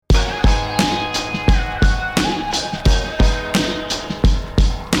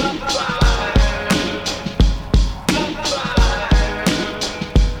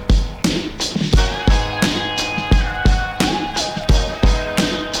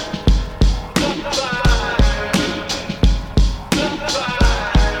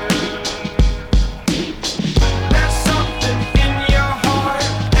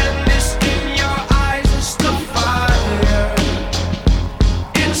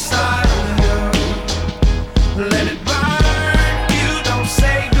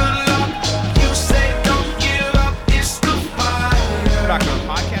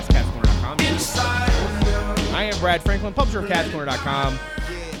publisher of CavsCorner.com,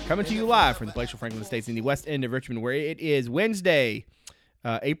 coming to you live from the Glacial Franklin Estates in the west end of Richmond, where it is Wednesday,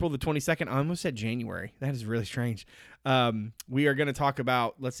 April the 22nd. I almost said January. That is really strange. We are going to talk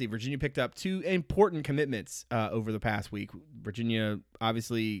about, Virginia picked up two important commitments over the past week. Virginia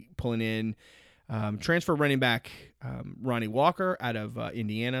obviously pulling in transfer running back Ronnie Walker out of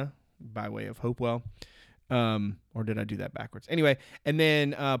Indiana by way of Hopewell. Or did I do that backwards? Anyway, and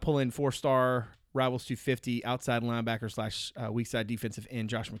then pull in four-star Rivals 250 outside linebacker / weak side defensive end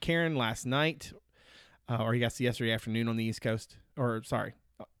Josh McCarron last night. Or he got yesterday afternoon on the East Coast.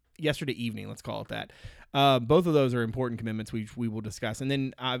 Yesterday evening, let's call it that. Both of those are important commitments we will discuss. And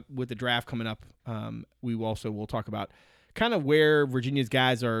then with the draft coming up, we'll talk about kind of where Virginia's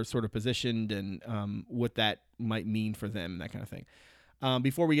guys are sort of positioned and what that might mean for them, that kind of thing.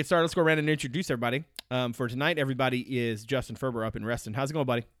 Before we get started, let's go around and introduce everybody. For tonight, everybody is Justin Ferber up in Reston. How's it going,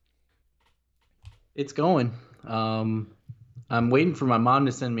 buddy? It's going. I'm waiting for my mom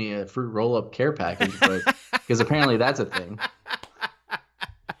to send me a fruit roll-up care package, but because apparently that's a thing.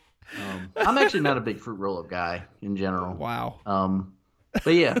 I'm actually not a big fruit roll-up guy in general. Wow.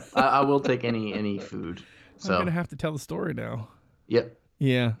 But yeah, I will take any food. So I'm gonna have to tell the story now. Yep.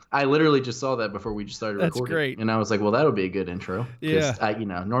 Yeah. I literally just saw that before we just started recording. That's great. And I was like, well, that'll be a good intro. Yeah.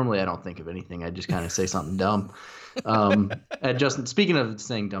 Normally I don't think of anything. I just kind of say something dumb. At Justin, speaking of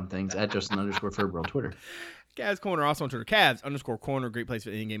saying dumb things, at Justin_Ferber on Twitter. Cavs Corner also on Twitter. Cavs_Corner, great place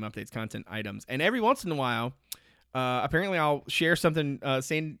for in-game updates, content, items. And every once in a while, apparently I'll share something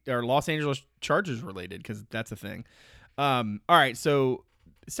Los Angeles Chargers related, because that's a thing. All right, so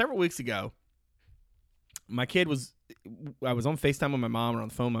several weeks ago, I was on FaceTime with my mom or on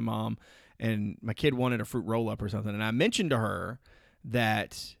the phone with my mom, and my kid wanted a fruit roll-up or something. And I mentioned to her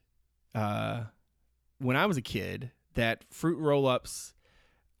that when I was a kid, that fruit roll-ups,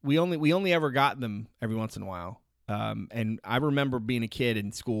 we only ever got them every once in a while. And I remember being a kid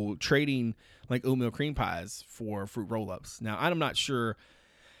in school trading like oatmeal cream pies for fruit roll-ups. Now, I'm not sure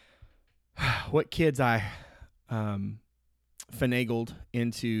what kids I finagled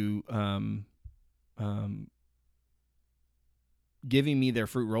into giving me their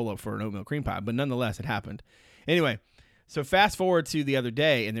fruit roll-up for an oatmeal cream pie, but nonetheless, it happened. Anyway, so fast forward to the other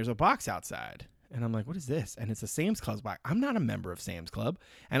day, and there's a box outside, and I'm like, what is this? And it's a Sam's Club box. I'm not a member of Sam's Club.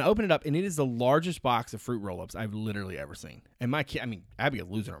 And I open it up, and it is the largest box of fruit roll-ups I've literally ever seen. And my kid, Abigail's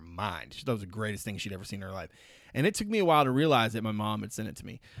losing her mind. She thought it was the greatest thing she'd ever seen in her life. And it took me a while to realize that my mom had sent it to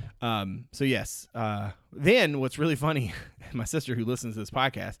me. So yes. Then what's really funny, my sister who listens to this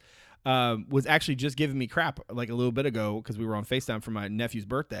podcast, was actually just giving me crap like a little bit ago because we were on FaceTime for my nephew's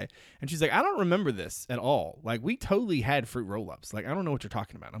birthday. And she's like, I don't remember this at all. Like, we totally had fruit roll-ups. Like, I don't know what you're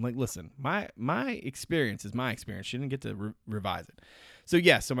talking about. I'm like, listen, my experience is my experience. She didn't get to revise it. So,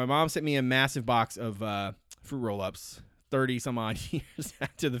 yeah, so my mom sent me a massive box of fruit roll-ups 30-some-odd years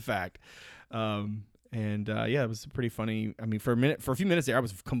after the fact. It was pretty funny. I mean, for a few minutes there, I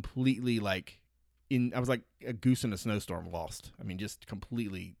was completely like, I was like a goose in a snowstorm, lost. I mean, just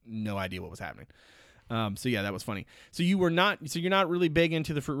completely no idea what was happening. That was funny. So you're not really big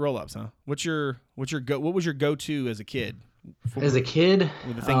into the fruit roll-ups, huh? What was your go-to as a kid? As a kid,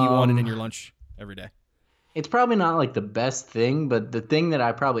 with the thing you wanted in your lunch every day. It's probably not like the best thing, but the thing that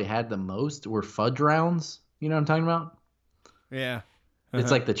I probably had the most were fudge rounds. You know what I'm talking about? Yeah.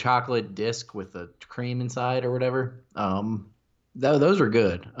 It's like the chocolate disc with the cream inside or whatever. Those were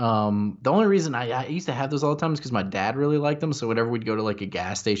good. The only reason I used to have those all the time is because my dad really liked them. So whenever we'd go to like a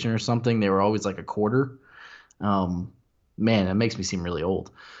gas station or something, they were always like a quarter. Man, that makes me seem really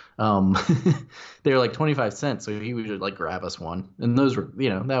old. They were like 25 cents. So he would like grab us one. And those were,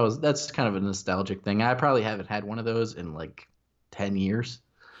 that's kind of a nostalgic thing. I probably haven't had one of those in like 10 years.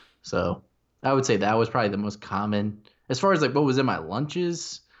 So I would say that was probably the most common. As far as like what was in my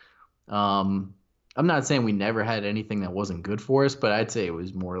lunches, I'm not saying we never had anything that wasn't good for us, but I'd say it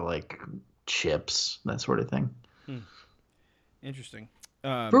was more like chips, that sort of thing. Interesting.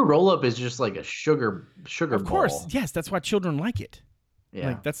 Fruit roll-up is just like a sugar ball. Of course, yes, that's why children like it. Yeah,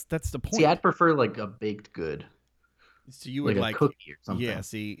 like that's the point. See, I'd prefer like a baked good. So you would like a cookie or something. Yeah.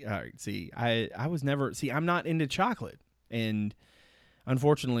 See, all right. See, I was never. See, I'm not into chocolate, and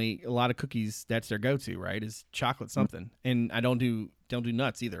unfortunately, a lot of cookies that's their go-to, right? Is chocolate something, and I don't do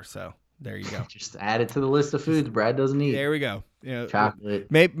nuts either. So. There you go. Just add it to the list of foods Brad doesn't eat. There we go. Chocolate.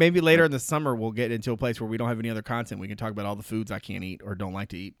 Maybe later in the summer we'll get into a place where we don't have any other content. We can talk about all the foods I can't eat or don't like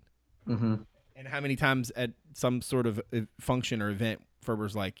to eat. Mm-hmm. And how many times at some sort of function or event,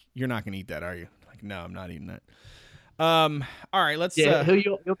 Ferber's like, "You're not going to eat that, are you?" Like, no, I'm not eating that. All right, let's. Yeah,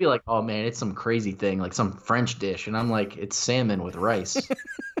 you'll be like, oh man, it's some crazy thing, like some French dish, and I'm like, it's salmon with rice.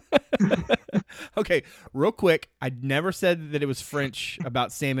 Okay, real quick. I never said that it was French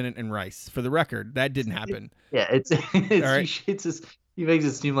about salmon and rice. For the record, that didn't happen. Yeah, it's All right. it's just he makes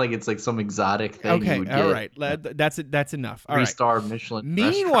it seem like it's like some exotic thing you Okay. would All get. right. That's it. That's enough. All right. Three-star Michelin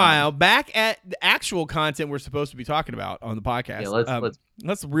restaurant. Meanwhile, back at the actual content we're supposed to be talking about on the podcast. Yeah,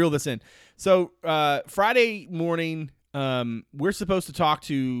 let's reel this in. So Friday morning, we're supposed to talk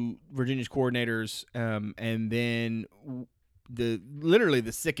to Virginia's coordinators, and then literally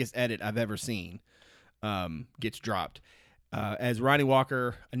the sickest edit I've ever seen gets dropped as Ronnie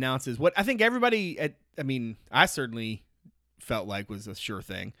Walker announces what I think everybody. I certainly felt like was a sure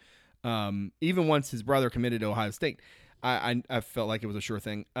thing. Even once his brother committed to Ohio State, I felt like it was a sure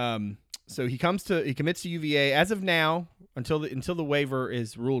thing. So he commits to UVA as of now until the waiver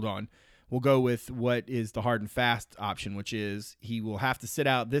is ruled on. We'll go with what is the hard and fast option, which is he will have to sit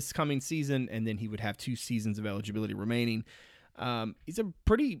out this coming season, and then he would have 2 seasons of eligibility remaining. It's a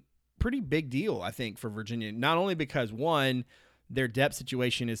pretty big deal, I think, for Virginia. Not only because one, their depth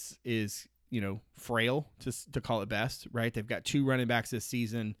situation is frail to call it best, right? They've got 2 running backs this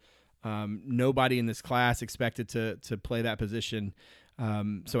season. Nobody in this class expected to play that position.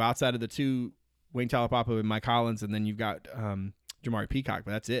 So outside of the 2, Wayne Talapapa and Mike Collins, and then you've got Jamari Peacock,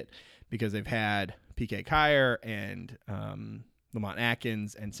 but that's it, because they've had PK Kier and Lamont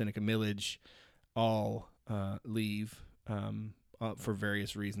Atkins and Seneca Millage all leave for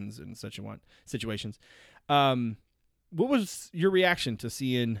various reasons in such situations. What was your reaction to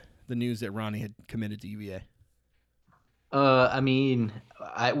seeing the news that Ronnie had committed to UVA?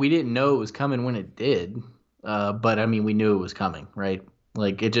 We didn't know it was coming when it did, but we knew it was coming, right?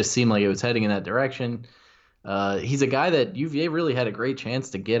 Like it just seemed like it was heading in that direction. He's a guy that UVA really had a great chance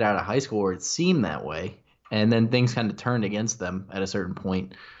to get out of high school, or it seemed that way, and then things kind of turned against them at a certain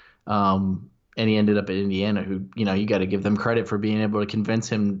point. And he ended up at Indiana, who, you got to give them credit for being able to convince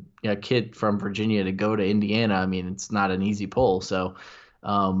him, a kid from Virginia, to go to Indiana. It's not an easy pull. So,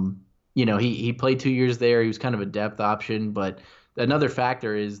 he played 2 years there. He was kind of a depth option, but another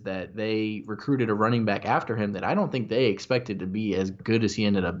factor is that they recruited a running back after him that I don't think they expected to be as good as he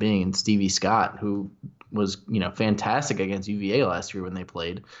ended up being, in Stevie Scott, who was, fantastic against UVA last year when they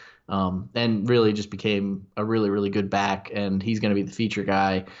played. And really just became a really, really good back, and he's going to be the feature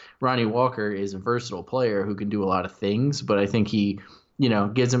guy. Ronnie Walker is a versatile player who can do a lot of things, but I think he,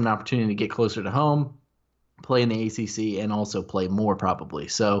 gives him an opportunity to get closer to home, play in the ACC, and also play more probably.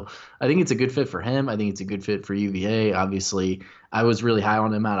 So I think it's a good fit for him. I think it's a good fit for UVA. Obviously, I was really high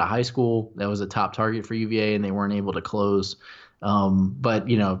on him out of high school. That was a top target for UVA, and they weren't able to close. But,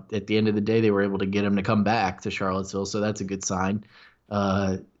 at the end of the day, they were able to get him to come back to Charlottesville, so that's a good sign.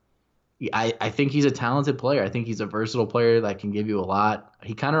 I think he's a talented player. I think he's a versatile player that can give you a lot.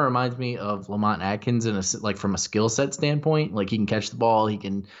 He kind of reminds me of Lamont Atkins from a skill set standpoint. Like, he can catch the ball, he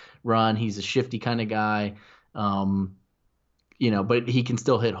can run. He's a shifty kind of guy, but he can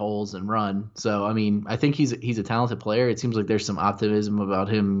still hit holes and run. So, I think he's a talented player. It seems like there's some optimism about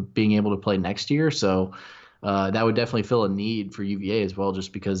him being able to play next year. So that would definitely fill a need for UVA as well,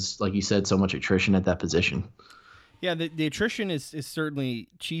 just because, like you said, so much attrition at that position. Yeah, the attrition is certainly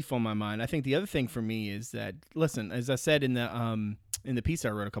chief on my mind. I think the other thing for me is that, listen, as I said in the piece I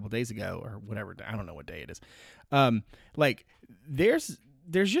wrote a couple days ago, or whatever, I don't know what day it is.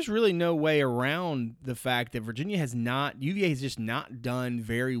 There's just really no way around the fact that UVA has just not done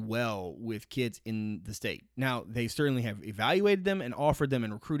very well with kids in the state. Now, they certainly have evaluated them and offered them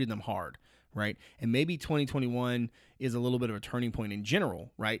and recruited them hard, right? And maybe 2021 is a little bit of a turning point in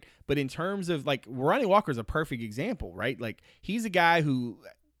general, right? But in terms of, like, Ronnie Walker is a perfect example, right? Like, he's a guy who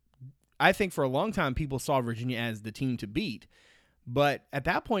I think for a long time people saw Virginia as the team to beat. But at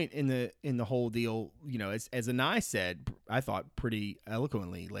that point in the whole deal, as Anai said, I thought pretty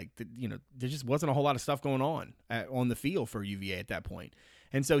eloquently, like, there just wasn't a whole lot of stuff going on the field for UVA at that point.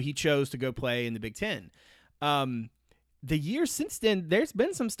 And so he chose to go play in the Big Ten. The years since then, there's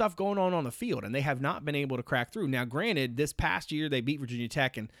been some stuff going on the field, and they have not been able to crack through. Now, granted, this past year they beat Virginia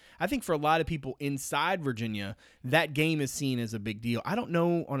Tech, and I think for a lot of people inside Virginia, that game is seen as a big deal. I don't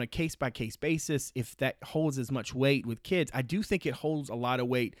know on a case-by-case basis if that holds as much weight with kids. I do think it holds a lot of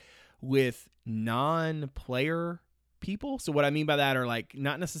weight with non-player people. So what I mean by that are, like,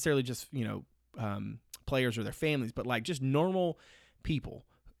 not necessarily just, players or their families, but, like, just normal people.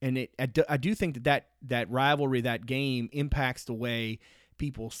 And I do think that rivalry, that game, impacts the way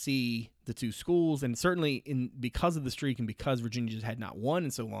people see the two schools. And certainly because of the streak and because Virginia just had not won in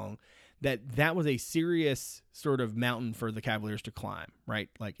so long, that was a serious sort of mountain for the Cavaliers to climb, right?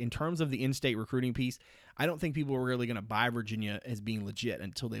 Like in terms of the in-state recruiting piece, I don't think people were really going to buy Virginia as being legit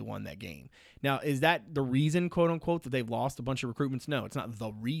until they won that game. Now, is that the reason, quote unquote, that they've lost a bunch of recruitments? No, it's not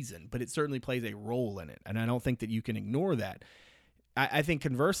the reason, but it certainly plays a role in it. And I don't think that you can ignore that. I think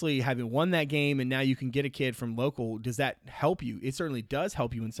conversely, having won that game and now you can get a kid from local, does that help you? It certainly does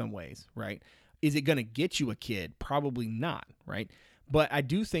help you in some ways, right? Is it going to get you a kid? Probably not, right? But I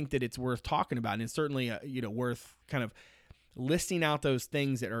do think that it's worth talking about, and it's certainly worth kind of listing out those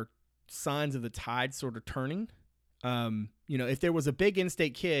things that are signs of the tide sort of turning. If there was a big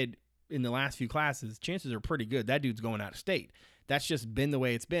in-state kid in the last few classes, chances are pretty good that dude's going out of state. That's just been the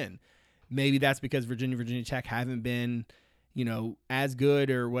way it's been. Maybe that's because Virginia Tech haven't been, as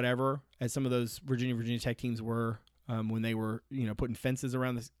good or whatever as some of those Virginia Tech teams were when they were, putting fences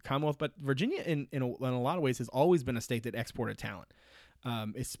around the Commonwealth. But Virginia, in a lot of ways, has always been a state that exported talent.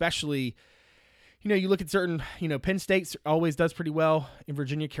 Especially, you look at certain, Penn State always does pretty well in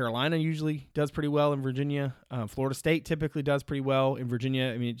Virginia. Carolina usually does pretty well in Virginia. Florida State typically does pretty well in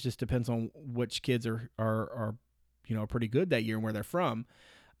Virginia. I mean, it just depends on which kids are pretty good that year and where they're from.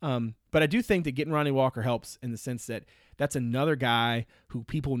 But I do think that getting Ronnie Walker helps in the sense that that's another guy who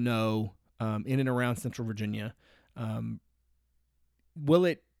people know in and around Central Virginia. Will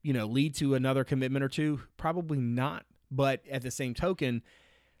it, lead to another commitment or two? Probably not. But at the same token,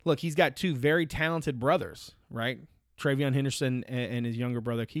 look, he's got two very talented brothers, right? Travion Henderson and his younger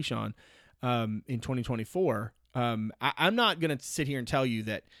brother Keyshawn in 2024. I'm not going to sit here and tell you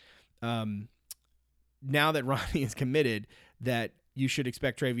that now that Ronnie is committed that you should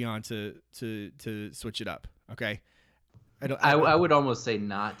expect Travion to switch it up, okay? I would almost say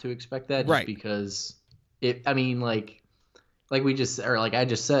not to expect that, just right? Because I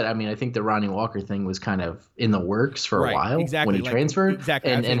just said, I think the Ronnie Walker thing was kind of in the works for a while when he transferred.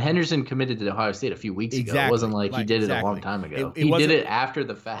 Exactly. And Henderson committed to Ohio State a few weeks ago. It wasn't like he did it a long time ago. He did it after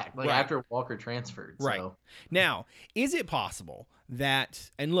the fact, after Walker transferred. Right. So. Now, is it possible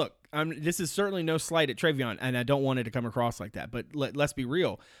that, and look, this is certainly no slight at Travion, and I don't want it to come across like that, but let's be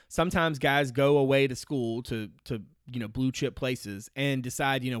real. Sometimes guys go away to school to blue chip places and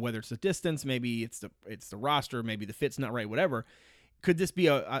decide, whether it's the distance, maybe it's the roster, maybe the fit's not right, whatever. Could this be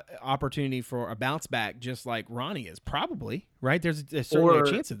a opportunity for a bounce back just like Ronnie is? Probably, right? There's certainly a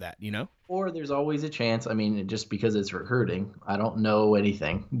chance of that, Or there's always a chance. Just because it's recruiting, I don't know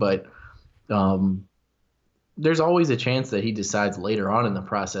anything, but there's always a chance that he decides later on in the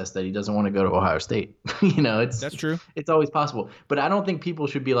process that he doesn't want to go to Ohio State. That's true. It's always possible. But I don't think people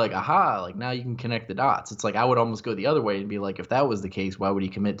should be like, aha, like now you can connect the dots. It's like I would almost go the other way and be like, if that was the case, why would he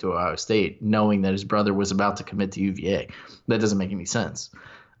commit to Ohio State knowing that his brother was about to commit to UVA? That doesn't make any sense.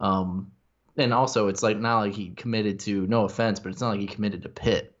 And also, it's like not like he committed to, no offense, but it's not like he committed to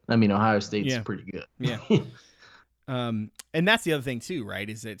Pitt. Ohio State's pretty good. Yeah. And that's the other thing too, right?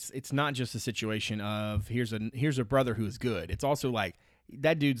 Is it's not just a situation of here's a brother who is good. It's also like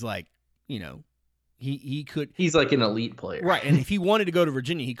that dude's like, he's like an elite player. Right. And if he wanted to go to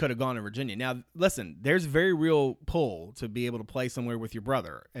Virginia, he could have gone to Virginia. Now, listen, there's very real pull to be able to play somewhere with your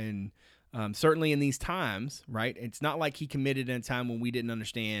brother. And certainly in these times, right? It's not like he committed in a time when we didn't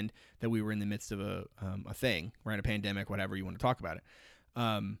understand that we were in the midst of a thing, right? A pandemic, whatever you want to talk about it.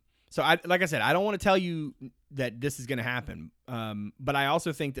 So like I said, I don't want to tell you that this is going to happen. But I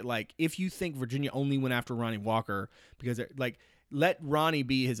also think that like, if you think Virginia only went after Ronnie Walker because like, let Ronnie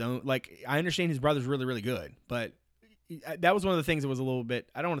be his own, like I understand his brother's really, really good, but that was one of the things that was a little bit,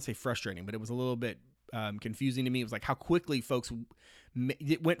 I don't want to say frustrating, but it was a little bit confusing to me. It was like how quickly folks,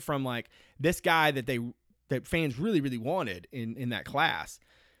 it went from like this guy that fans really, really wanted in that class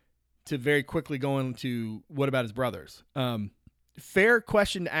to very quickly going to what about his brothers? Fair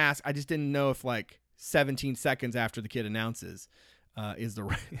question to ask. I just didn't know if like 17 seconds after the kid announces is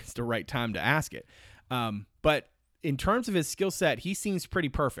the right time to ask it. But in terms of his skill set, he seems pretty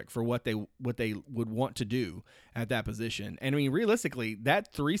perfect for what they would want to do at that position. And realistically,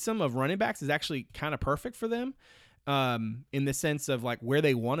 that threesome of running backs is actually kind of perfect for them in the sense of like where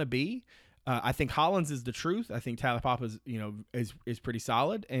they want to be. I think Hollins is the truth. I think Tyler Papa is pretty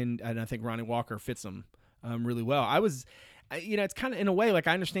solid, and I think Ronnie Walker fits them really well. It's kind of in a way like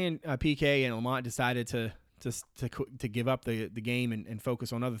I understand PK and Lamont decided to give up the game and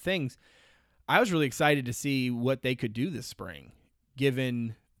focus on other things. I was really excited to see what they could do this spring,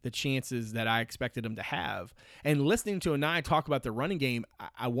 given the chances that I expected them to have. And listening to Anai talk about the running game,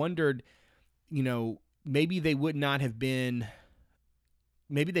 I wondered, maybe they would not have gotten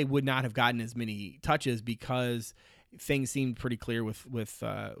as many touches because things seemed pretty clear with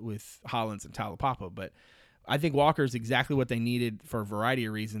Hollins and Tyler Papa. But I think Walker is exactly what they needed for a variety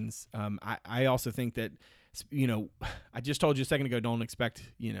of reasons. I also think that, I just told you a second ago, don't expect,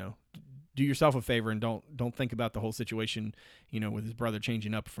 do yourself a favor and don't think about the whole situation, with his brother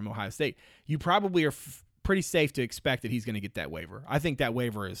changing up from Ohio State. You probably are pretty safe to expect that he's going to get that waiver. I think that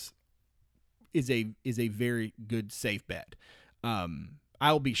waiver is a very good, safe bet.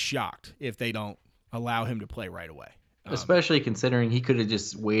 I'll be shocked if they don't allow him to play right away. Especially considering he could have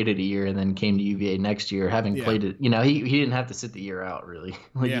just waited a year and then came to UVA next year, having played it. He didn't have to sit the year out, really.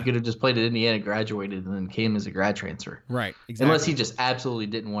 He could have just played at Indiana, graduated, and then came as a grad transfer. Right, exactly. Unless he just absolutely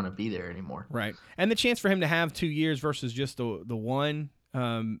didn't want to be there anymore. Right, and the chance for him to have 2 years versus just the one,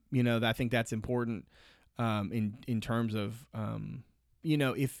 I think that's important in terms of,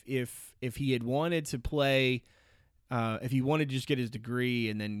 if he had wanted to play. If he wanted to just get his degree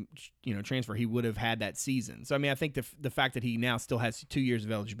and then transfer, he would have had that season. So I think the fact that he now still has 2 years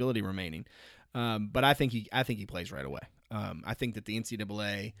of eligibility remaining, but I think he plays right away. I think that the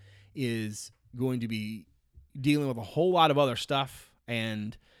NCAA is going to be dealing with a whole lot of other stuff,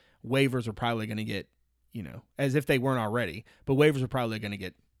 and waivers are probably going to get as if they weren't already, but waivers are probably going to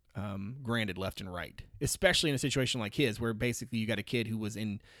get granted left and right, especially in a situation like his, where basically you got a kid who was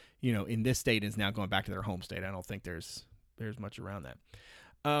in this state and is now going back to their home state. I don't think there's much around that.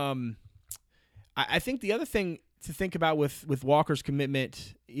 I think the other thing to think about with Walker's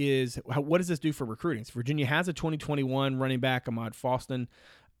commitment is what does this do for recruiting? So Virginia has a 2021 running back, Ahmad Faustin,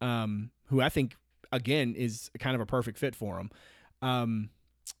 who I think again is kind of a perfect fit for him.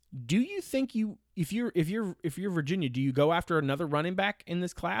 Do you think if you're Virginia, do you go after another running back in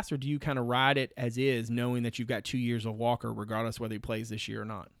this class, or do you kind of ride it as is, knowing that you've got 2 years of Walker, regardless whether he plays this year or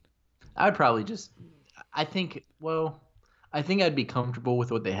not? I'd probably I think I'd be comfortable with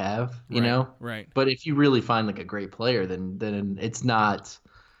what they have, you know? Right. But if you really find like a great player, then it's not,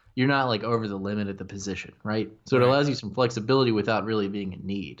 you're not like over the limit at the position, right? So it allows you some flexibility without really being in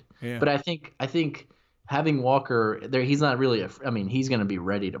need. Yeah. But I think having Walker there, he's not really he's going to be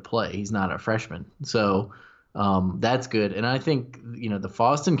ready to play. He's not a freshman. So that's good. And I think, the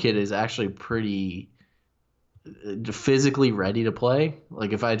Faustin kid is actually pretty physically ready to play,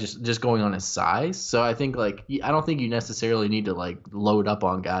 like if I just going on his size. So I think I don't think you necessarily need to like load up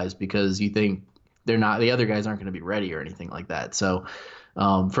on guys because you think the other guys aren't going to be ready or anything like that. So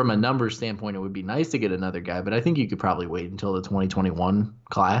from a numbers standpoint, it would be nice to get another guy, but I think you could probably wait until the 2021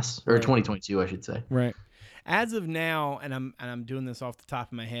 class, or 2022 I should say. Right. As of now, and I'm doing this off the top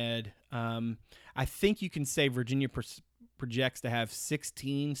of my head, I think you can say Virginia projects to have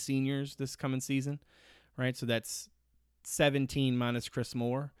 16 seniors this coming season. Right, so that's 17 minus Chris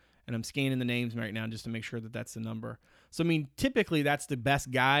Moore, and I'm scanning the names right now just to make sure that that's the number. So typically that's the best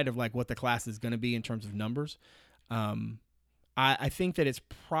guide of like what the class is going to be in terms of numbers. I think that it's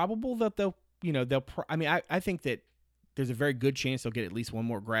probable that I think that there's a very good chance they'll get at least one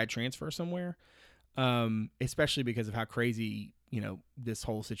more grad transfer somewhere, especially because of how crazy this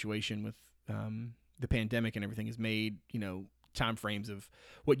whole situation with the pandemic and everything has made time frames of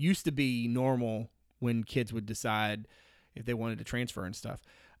what used to be normal when kids would decide if they wanted to transfer and stuff.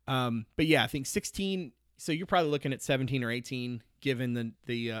 But yeah, I think 16. So you're probably looking at 17 or 18, given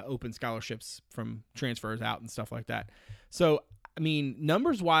the open scholarships from transfers out and stuff like that. So,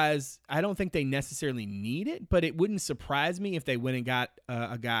 numbers wise, I don't think they necessarily need it, but it wouldn't surprise me if they went and got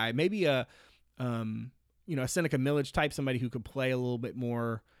a guy, maybe a Seneca Millage type, somebody who could play a little bit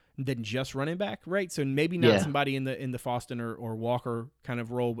more than just running back, right? So maybe not somebody in the Faustin or Walker kind of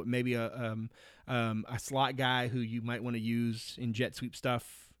role, but maybe a slot guy who you might want to use in jet sweep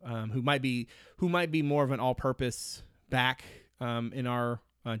stuff, who might be more of an all-purpose back in our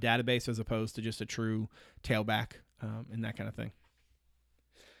database as opposed to just a true tailback and that kind of thing.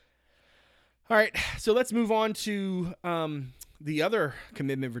 All right, so let's move on to the other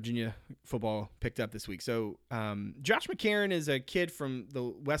commitment Virginia football picked up this week. So Josh McCarron is a kid from the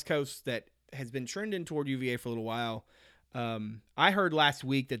West Coast that has been trending toward UVA for a little while. I heard last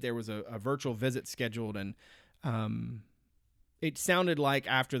week that there was a virtual visit scheduled, and it sounded like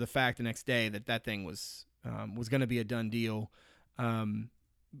after the fact the next day that thing was going to be a done deal.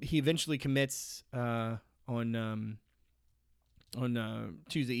 He eventually commits on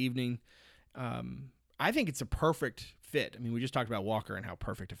Tuesday evening. I think it's a perfect fit. We just talked about Walker and how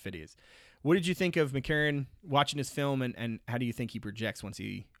perfect a fit he is. What did you think of McCarron watching his film, and how do you think he projects once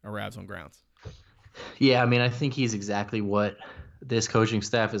he arrives on grounds? Yeah, I think he's exactly what this coaching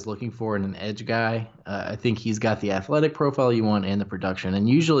staff is looking for in an edge guy. I think he's got the athletic profile you want and the production. And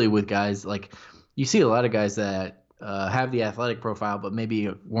usually with guys, like you see a lot of guys that have the athletic profile but maybe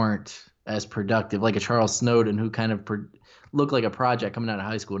weren't as productive, like a Charles Snowden, who kind of looked like a project coming out of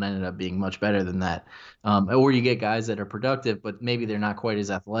high school and ended up being much better than that. Or you get guys that are productive, but maybe they're not quite as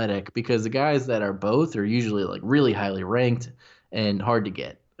athletic, because the guys that are both are usually like really highly ranked and hard to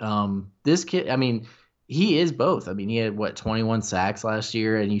get. This kid, I mean, he is both. I mean, he had 21 sacks last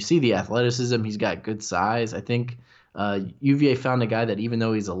year, and you see the athleticism. He's got good size. I think UVA found a guy that, even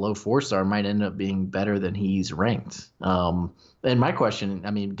though he's a low 4-star, might end up being better than he's ranked. And my question,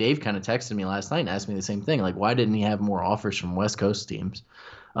 I mean, Dave kind of texted me last night and asked me the same thing. Like, why didn't he have more offers from West Coast teams?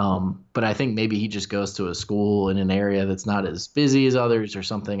 But I think maybe he just goes to a school in an area that's not as busy as others or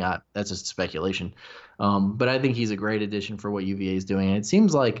something. That's just speculation. But I think he's a great addition for what UVA is doing. And it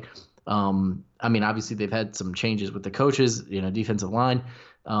seems like, I mean, obviously they've had some changes with the coaches, defensive line.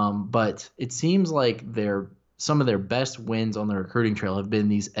 But it seems like some of their best wins on the recruiting trail have been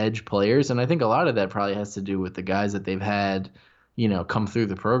these edge players. And I think a lot of that probably has to do with the guys that they've had, come through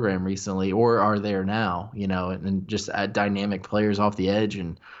the program recently or are there now, and just dynamic players off the edge.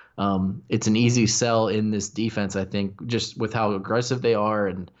 And it's an easy sell in this defense, I think, just with how aggressive they are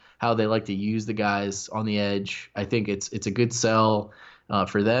and how they like to use the guys on the edge. I think it's a good sell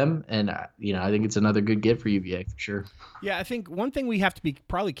for them. And, I think it's another good get for UVA for sure. Yeah, I think one thing we have to be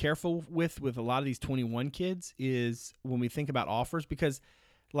probably careful with a lot of these 21 kids is when we think about offers, because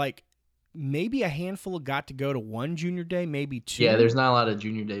like maybe a handful got to go to one junior day, maybe two. Yeah, there's not a lot of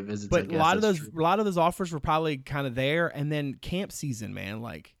junior day visits. But a lot of those offers were probably kind of there. And then camp season, man,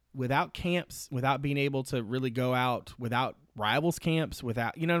 like without camps, without being able to really go out, without rivals camps,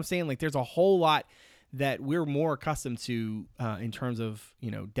 without, you know what I'm saying? Like there's a whole lot that we're more accustomed to in terms of,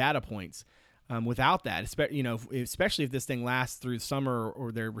 data points. Without that, especially if this thing lasts through summer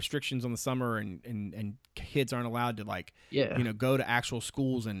or there are restrictions on the summer and kids aren't allowed to go to actual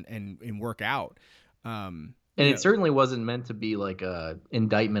schools and work out. And it certainly wasn't meant to be like a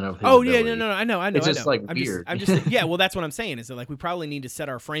indictment of his ability. No, I know. It's just like weird. I'm just yeah, well, that's what I'm saying is that like we probably need to set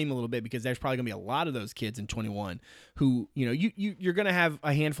our frame a little bit, because there's probably gonna be a lot of those kids in 21 who, you're gonna have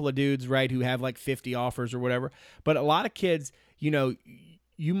a handful of dudes, right, who have like 50 offers or whatever, but a lot of kids,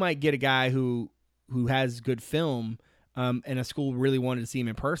 you might get a guy who has good film, and a school really wanted to see him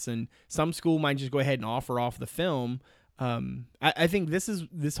in person. Some school might just go ahead and offer off the film. I think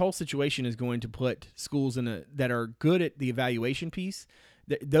this whole situation is going to put schools that are good at the evaluation piece.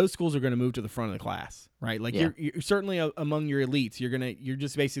 Those schools are going to move to the front of the class, right? Like you're certainly among your elites. You're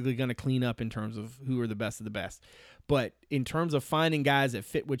just basically going to clean up in terms of who are the best of the best. But in terms of finding guys that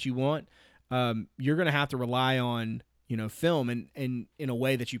fit what you want, you're going to have to rely on film and in a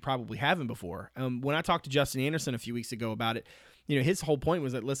way that you probably haven't before. When I talked to Justin Anderson a few weeks ago about it, his whole point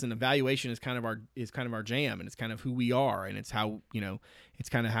was that, listen, evaluation is kind of our jam, and it's kind of who we are, and it's how it's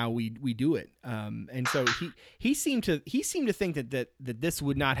kind of how we do it. And so he seemed to think that this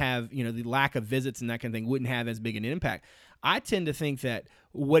would not have the lack of visits and that kind of thing wouldn't have as big an impact. I tend to think that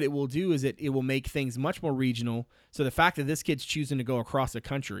what it will do is it will make things much more regional. So the fact that this kid's choosing to go across the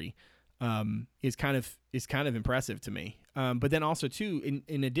country is kind of impressive to me. But then also too,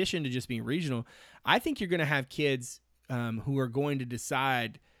 in addition to just being regional, I think you're going to have kids who are going to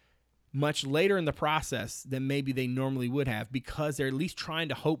decide much later in the process than maybe they normally would have, because they're at least trying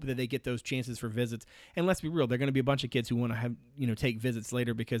to hope that they get those chances for visits. And let's be real, they're going to be a bunch of kids who want to have, take visits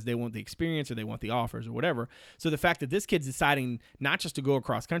later because they want the experience or they want the offers or whatever. So the fact that this kid's deciding not just to go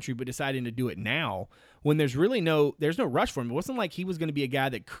across country, but deciding to do it now when there's really no rush for him. It wasn't like he was going to be a guy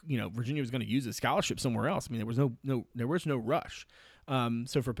that, Virginia was going to use a scholarship somewhere else. I mean, there was no rush.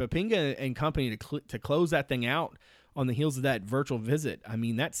 So for Poppinga and company to close that thing out on the heels of that virtual visit, I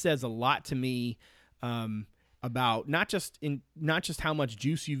mean, that says a lot to me about not just how much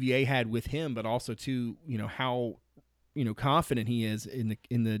juice UVA had with him, but also to how confident he is in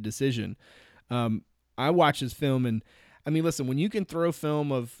the decision. I watch his film, and I mean, listen, when you can throw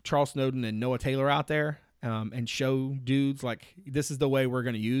film of Charles Snowden and Noah Taylor out there and show dudes like, this is the way we're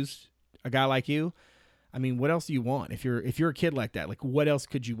going to use a guy like you, I mean, what else do you want? If you're a kid like that, like what else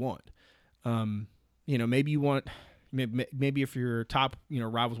could you want? Maybe you want. Maybe if you're a top,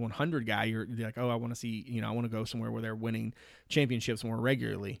 Rivals 100 guy, you're like, oh, I want to see, I want to go somewhere where they're winning championships more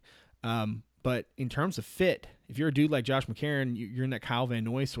regularly. But in terms of fit, if you're a dude like Josh McCarron, you're in that Kyle Van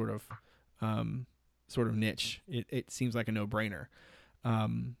Noy sort of niche. It seems like a no-brainer.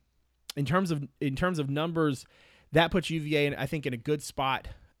 In terms of numbers, that puts UVA, I think, in a good spot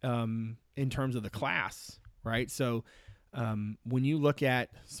in terms of the class, right? So when you look at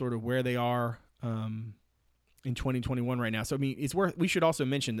sort of where they are. In 2021 right now. So, I mean, we should also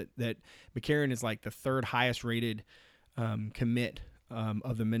mention that McCarron is like the third highest rated commit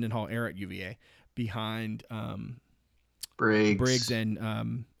of the Mendenhall era at UVA, behind Briggs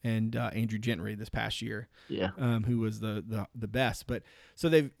and Andrew Gentry this past year. Yeah. Who was the best. But so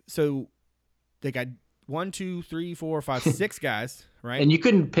they got 1, 2, 3, 4, 5, 6 guys, right? And you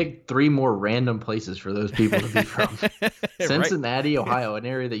couldn't pick 3 more random places for those people to be from. Cincinnati, right? Ohio, an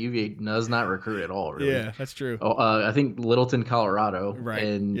area that UVA does not recruit at all, really. Yeah, that's true. I think Littleton, Colorado, right.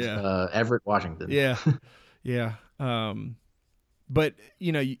 and Everett, Washington. Yeah, yeah. But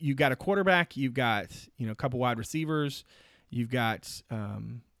you got a quarterback, you've got a couple wide receivers, you've got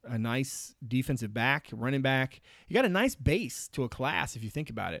a nice defensive back, running back. You got a nice base to a class if you think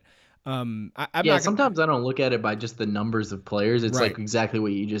about it. Sometimes I don't look at it by just the numbers of players. It's like exactly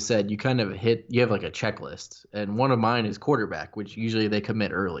what you just said. You kind of you have like a checklist, and one of mine is quarterback, which usually they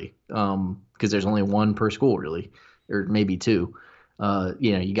commit early because there's only 1 per school really, or maybe 2.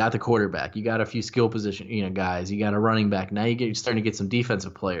 You got the quarterback, you got a few skill position, guys, you got a running back. Now you're starting to get some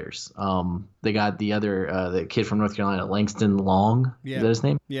defensive players. They got the other, the kid from North Carolina, Langston Long. Yeah. Is that his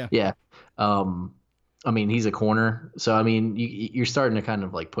name? Yeah. Yeah. He's a corner. So, you're starting to kind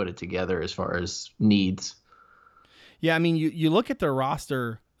of like put it together as far as needs. Yeah. You look at their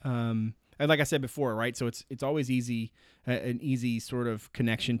roster, and like I said before, right. So it's always an easy sort of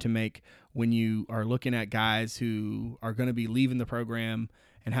connection to make when you are looking at guys who are going to be leaving the program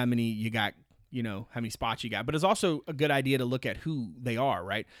and how many you got, how many spots you got. But it's also a good idea to look at who they are,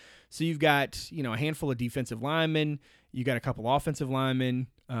 right? So you've got, a handful of defensive linemen. You got a couple offensive linemen.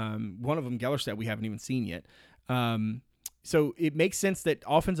 One of them, Gellerstedt, we haven't even seen yet. So it makes sense that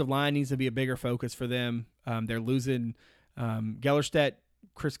offensive line needs to be a bigger focus for them. They're losing Gellerstedt,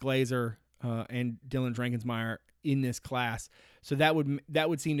 Chris Glazer, and Dylan Drankensmeyer in this class. So that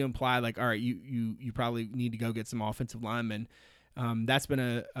would seem to imply like, all right, you probably need to go get some offensive linemen. That's been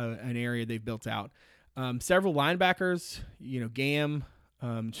an area they've built out. Several linebackers, Gam,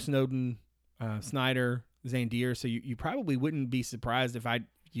 Snowden, Snyder, Zandier. So you probably wouldn't be surprised if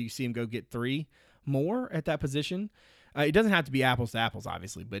you see him go get 3 more at that position. It doesn't have to be apples to apples,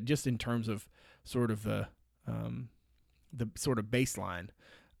 obviously, but just in terms of sort of the sort of baseline.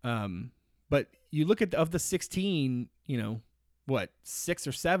 But you look at of the 16, 6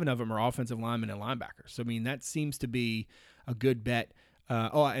 or 7 of them are offensive linemen and linebackers. So, that seems to be a good bet.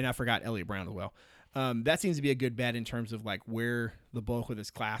 And I forgot Elliott Brown as well. That seems to be a good bet in terms of like where the bulk of this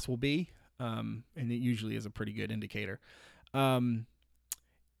class will be. And it usually is a pretty good indicator. I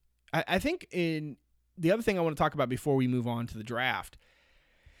think the other thing I want to talk about before we move on to the draft,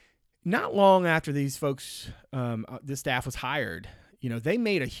 not long after these folks, this staff was hired, they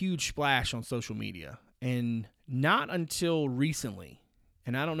made a huge splash on social media, and not until recently.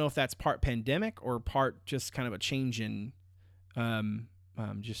 And I don't know if that's part pandemic or part just kind of a change in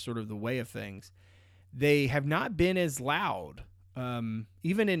just sort of the way of things. They have not been as loud,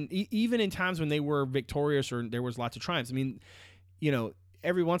 even in times when they were victorious or there was lots of triumphs.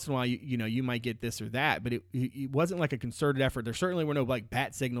 Every once in a while, you might get this or that, but it wasn't like a concerted effort. There certainly were no like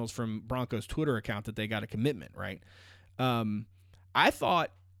bat signals from Broncos Twitter account that they got a commitment, right? I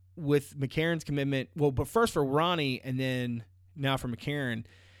thought with McCarron's commitment, but first for Ronnie and then now for McCarron,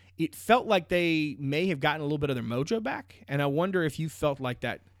 it felt like they may have gotten a little bit of their mojo back. And I wonder if you felt like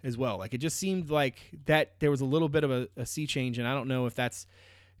that as well. Like it just seemed like that there was a little bit of a sea change, and I don't know if that's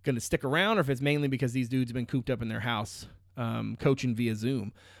going to stick around or if it's mainly because these dudes have been cooped up in their house coaching via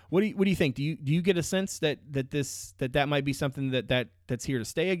Zoom. What do you think? Do you get a sense that might be something that's here to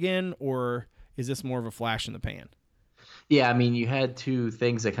stay again, or is this more of a flash in the pan? Yeah, you had 2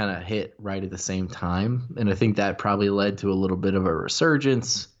 things that kind of hit right at the same time, and I think that probably led to a little bit of a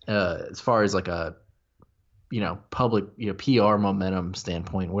resurgence as far as like a public PR momentum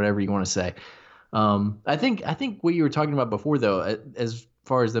standpoint, whatever you want to say. I think what you were talking about before, though, as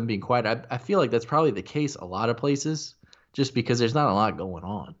far as them being quiet, I feel like that's probably the case a lot of places, just because there's not a lot going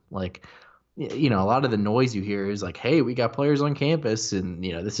on. Like, a lot of the noise you hear is like, hey, we got players on campus and,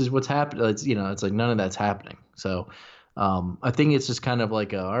 this is what's happening. It's like none of that's happening. So I think it's just kind of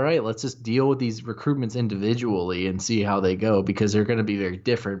like, all right, let's just deal with these recruitments individually and see how they go, because they're going to be very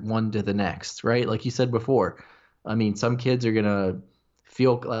different one to the next, right? Like you said before, some kids are going to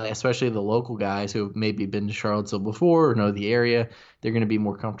feel, especially the local guys who have maybe been to Charlottesville before or know the area, they're going to be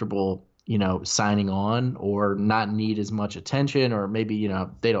more comfortable, signing on or not need as much attention, or maybe,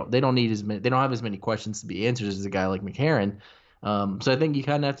 they don't need as many, they don't have as many questions to be answered as a guy like McCarron. So I think you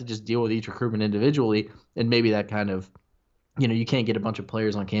kind of have to just deal with each recruitment individually, and maybe that kind of, you can't get a bunch of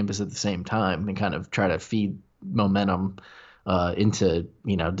players on campus at the same time and kind of try to feed momentum into,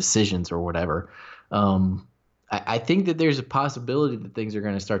 decisions or whatever. I think that there's a possibility that things are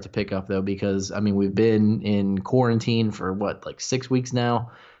going to start to pick up, though, because, we've been in quarantine for 6 weeks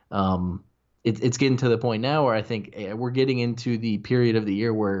now. it's getting to the point now where I think we're getting into the period of the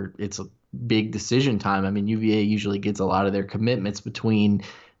year where it's a big decision time. I mean, UVA usually gets a lot of their commitments between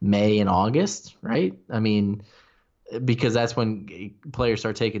May and August, right? I mean, because that's when players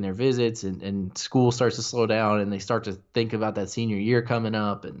start taking their visits and school starts to slow down and they start to think about that senior year coming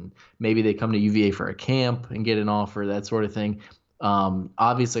up, and maybe they come to UVA for a camp and get an offer, that sort of thing.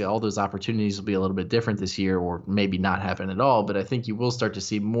 Obviously, all those opportunities will be a little bit different this year, or maybe not happen at all. But I think you will start to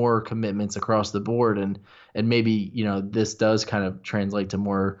see more commitments across the board, and maybe this does kind of translate to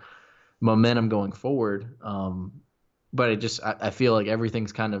more momentum going forward. But I feel like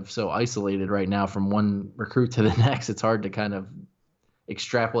everything's kind of so isolated right now from one recruit to the next. It's hard to kind of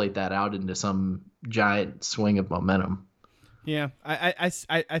extrapolate that out into some giant swing of momentum. Yeah, I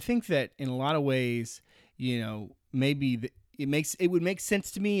think that in a lot of ways, maybe it would make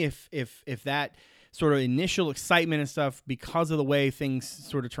sense to me if that sort of initial excitement and stuff, because of the way things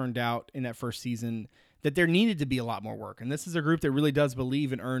sort of turned out in that first season, that there needed to be a lot more work. And this is a group that really does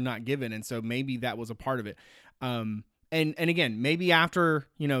believe in earn, not given, and so maybe that was a part of it. And again, maybe after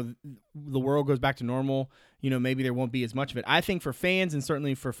the world goes back to normal, maybe there won't be as much of it. I think for fans and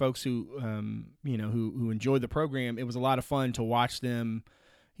certainly for folks who who enjoyed the program, it was a lot of fun to watch them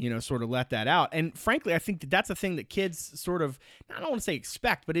sort of let that out. And frankly, I think that's a thing that kids sort of, I don't want to say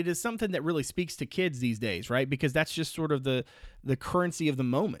expect, but it is something that really speaks to kids these days, right? Because that's just sort of the currency of the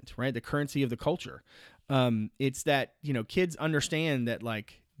moment, right? The currency of the culture. It's that kids understand that,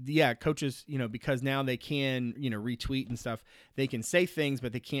 like, yeah, coaches, because now they can, retweet and stuff, they can say things,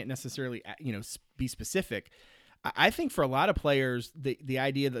 but they can't necessarily, be specific. I think for a lot of players, the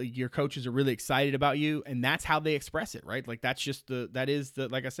idea that your coaches are really excited about you, and that's how they express it, right? Like, that's just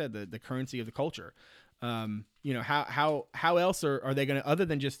like I said, the currency of the culture. How else are they going to, other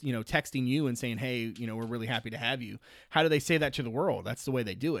than just, texting you and saying, hey, we're really happy to have you. How do they say that to the world? That's the way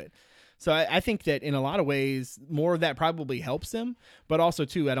they do it. So I think that in a lot of ways, more of that probably helps them, but also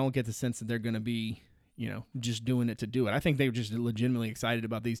too, I don't get the sense that they're going to be, just doing it to do it. I think they're just legitimately excited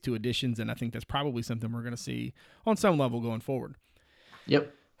about these two additions, and I think that's probably something we're going to see on some level going forward.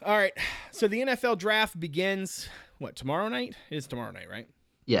 Yep. All right. So the NFL draft begins, tomorrow night? It is tomorrow night, right?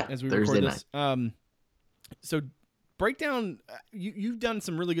 Yeah, as we Thursday record this. night. So break down. You've done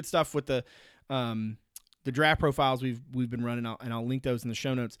some really good stuff with the draft profiles we've been running out, and I'll link those in the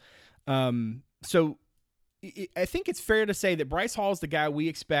show notes. So I think it's fair to say that Bryce Hall is the guy we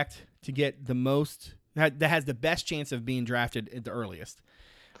expect to get the most, that has the best chance of being drafted at the earliest.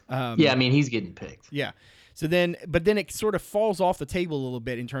 Yeah, I mean, he's getting picked. Yeah. So then it sort of falls off the table a little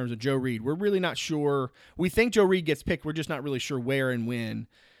bit in terms of Joe Reed. We're really not sure. We think Joe Reed gets picked. We're just not really sure where and when.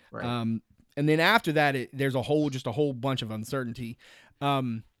 Right. And then after that, there's a whole bunch of uncertainty. As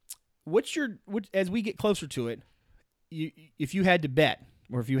we get closer to it, if you had to bet,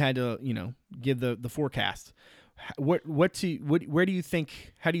 or if you had to, give the forecast, where do you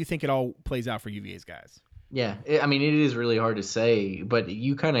think, how do you think it all plays out for UVA's guys? Yeah, I mean, it is really hard to say, but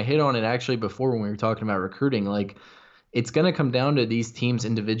you kind of hit on it actually before when we were talking about recruiting. Like, it's going to come down to these teams'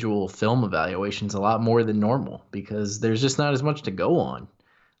 individual film evaluations a lot more than normal, because there's just not as much to go on.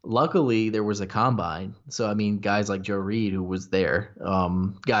 Luckily, there was a combine. So, I mean, guys like Joe Reed, who was there,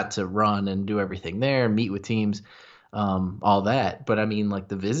 got to run and do everything there, meet with teams. All that. But I mean, like,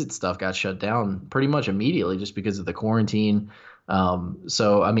 the visit stuff got shut down pretty much immediately just because of the quarantine.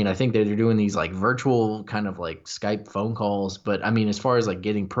 So, I mean, I think that they're doing these like virtual kind of like Skype phone calls. But I mean, as far as like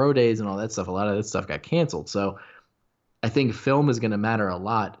getting pro days and all that stuff, a lot of that stuff got canceled. So I think film is going to matter a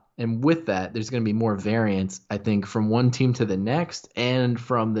lot. And with that, there's going to be more variance, I think, from one team to the next, and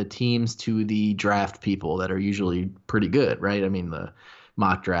from the teams to the draft people that are usually pretty good, right? I mean, the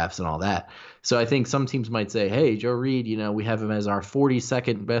mock drafts and all that. So I think some teams might say, hey, Joe Reed, we have him as our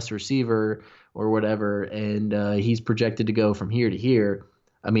 42nd best receiver or whatever, and he's projected to go from here to here.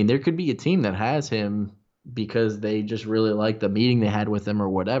 I mean, there could be a team that has him because they just really like the meeting they had with him or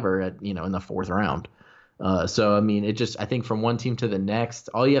whatever at, in the fourth round. So, I mean, I think from one team to the next,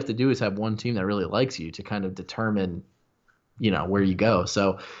 all you have to do is have one team that really likes you to kind of determine, where you go.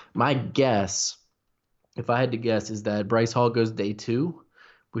 So my guess, if I had to guess, is that Bryce Hall goes day 2,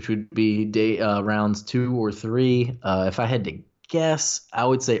 which would be rounds 2 or 3. If I had to guess, I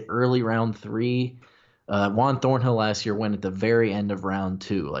would say early round 3. Juan Thornhill last year went at the very end of round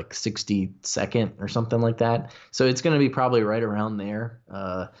 2, like 62nd or something like that. So it's going to be probably right around there.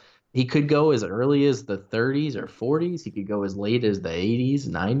 He could go as early as the 30s or 40s. He could go as late as the 80s,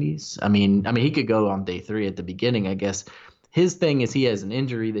 90s. I mean, he could go on day 3 at the beginning, I guess. His thing is he has an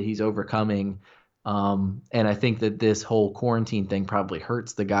injury that he's overcoming. And I think that this whole quarantine thing probably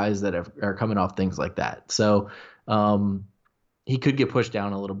hurts the guys that are coming off things like that. So he could get pushed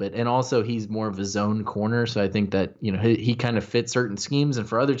down a little bit. And also he's more of a zone corner. So I think that, he kind of fits certain schemes, and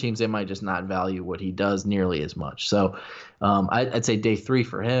for other teams, they might just not value what he does nearly as much. So I'd say day 3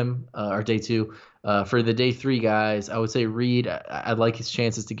 for him, or day 2. For the day 3 guys, I would say Reed. I'd like his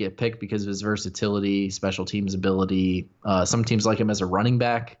chances to get picked because of his versatility, special teams ability. Some teams like him as a running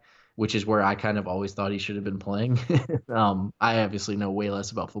back, which is where I kind of always thought he should have been playing. I obviously know way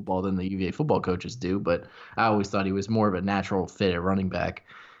less about football than the UVA football coaches do, but I always thought he was more of a natural fit at running back.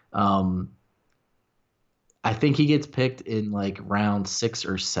 I think he gets picked in like round 6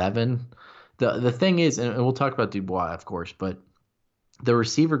 or 7. The thing is, and we'll talk about Dubois, of course, but the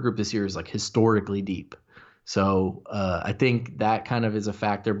receiver group this year is like historically deep. So I think that kind of is a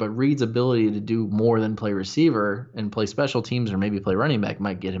factor. But Reed's ability to do more than play receiver and play special teams or maybe play running back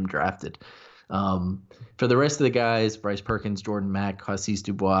might get him drafted. For the rest of the guys, Bryce Perkins, Jordan Mack, Hassis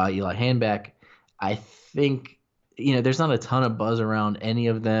Dubois, Eli Hanback, I think there's not a ton of buzz around any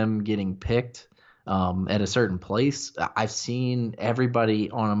of them getting picked at a certain place. I've seen everybody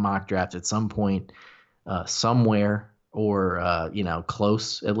on a mock draft at some point somewhere or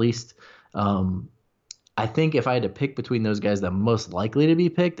close at least. I think if I had to pick between those guys, the most likely to be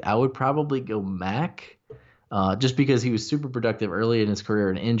picked, I would probably go Mack, just because he was super productive early in his career,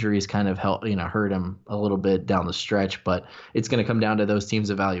 and injuries kind of hurt him a little bit down the stretch. But it's going to come down to those teams'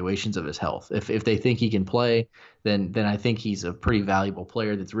 evaluations of his health. If they think he can play, then I think he's a pretty valuable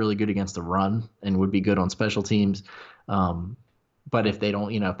player that's really good against the run and would be good on special teams. But if they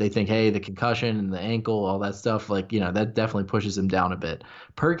don't, if they think, hey, the concussion and the ankle, all that stuff, that definitely pushes him down a bit.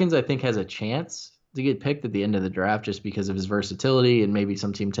 Perkins, I think, has a chance to get picked at the end of the draft just because of his versatility, and maybe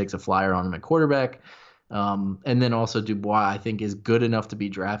some team takes a flyer on him at quarterback. And then also Dubois, I think, is good enough to be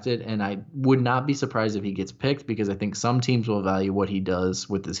drafted, and I would not be surprised if he gets picked because I think some teams will value what he does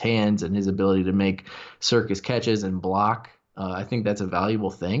with his hands and his ability to make circus catches and block. I think that's a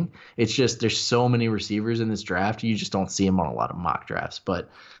valuable thing. It's just there's so many receivers in this draft, you just don't see him on a lot of mock drafts. But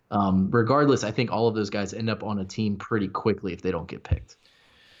regardless, I think all of those guys end up on a team pretty quickly if they don't get picked.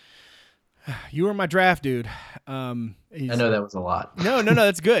 You were my draft dude. I know that was a lot. No,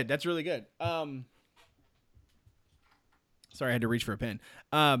 that's good. That's really good. Sorry, I had to reach for a pen.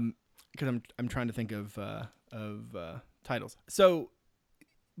 Because I'm trying to think of titles. So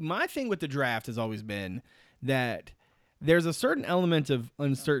my thing with the draft has always been that there's a certain element of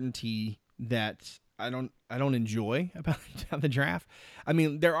uncertainty that I don't enjoy about the draft. I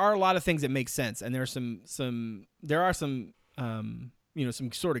mean, there are a lot of things that make sense, and there are some some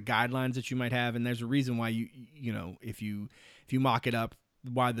sort of guidelines that you might have, and there's a reason why if you mock it up,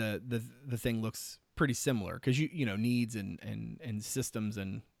 why the thing looks pretty similar, because needs and systems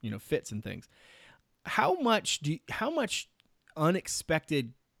and fits and things. How much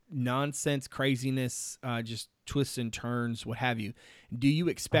unexpected nonsense, craziness, just twists and turns, what have you, do you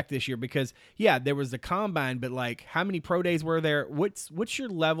expect this year? Because there was the combine, but like, how many pro days were there? What's your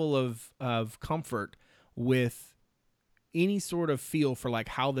level of comfort with any sort of feel for like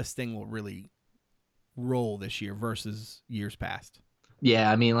how this thing will really roll this year versus years past?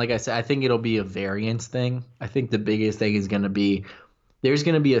 Yeah, I mean, like I said, I think it'll be a variance thing. I think the biggest thing is going to be there's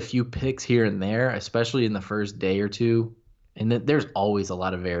going to be a few picks here and there, especially in the first day or two. And there's always a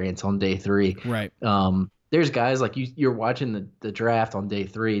lot of variance on day 3. Right. There's guys like you're watching the draft on day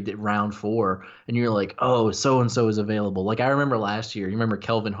 3, round 4, and you're like, oh, so-and-so is available. Like I remember last year, you remember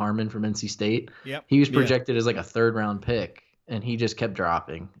Kelvin Harmon from NC State? Yep. He was projected as like a 3rd round pick, and he just kept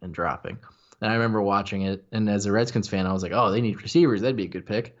dropping and dropping. And I remember watching it, and as a Redskins fan, I was like, oh, they need receivers. That'd be a good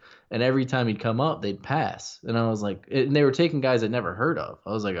pick. And every time he'd come up, they'd pass. And I was like, and they were taking guys I'd never heard of.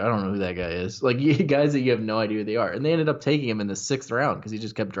 I was like, I don't know who that guy is. Like guys that you have no idea who they are. And they ended up taking him in the 6th round because he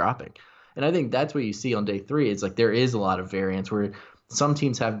just kept dropping. And I think that's what you see on day 3. It's like there is a lot of variance where some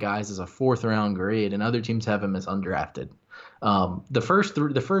teams have guys as a 4th round grade and other teams have him as undrafted. The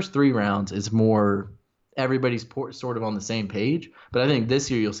first 3 rounds is more everybody's sort of on the same page. But I think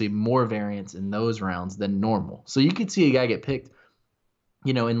this year you'll see more variance in those rounds than normal. So you could see a guy get picked,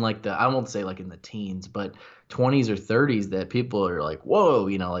 in like I won't say like in the teens, but 20s or 30s that people are like, whoa,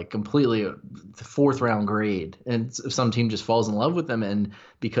 like completely the 4th round grade. And some team just falls in love with them. And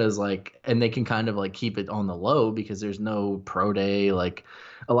because and they can kind of like keep it on the low because there's no pro day. Like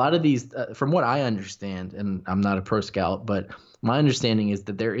a lot of these, from what I understand, and I'm not a pro scout, but my understanding is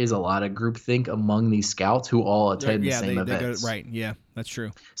that there is a lot of groupthink among these scouts who all attend the same events. Right. Yeah, that's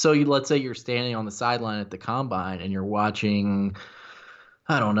true. So let's say you're standing on the sideline at the combine and you're watching,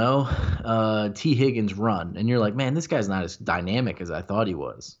 I don't know, T. Higgins run, and you're like, man, this guy's not as dynamic as I thought he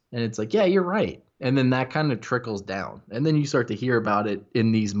was. And it's like, yeah, you're right. And then that kind of trickles down. And then you start to hear about it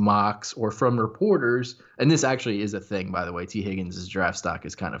in these mocks or from reporters. And this actually is a thing, by the way. T. Higgins' draft stock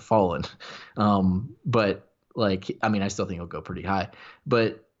has kind of fallen. But like, I mean, I still think he'll go pretty high.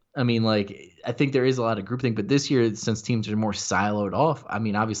 But I mean, like, I think there is a lot of groupthink, but this year, since teams are more siloed off, I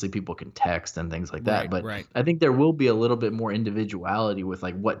mean, obviously people can text and things like that, but Right. I think there will be a little bit more individuality with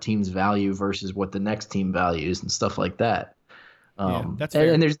like what teams value versus what the next team values and stuff like that. Yeah, that's And,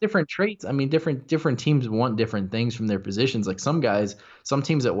 fair. and there's different traits. I mean, different teams want different things from their positions. Like some guys, some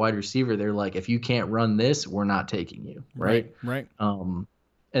teams at wide receiver, they're like, if you can't run this, we're not taking you, right? Right.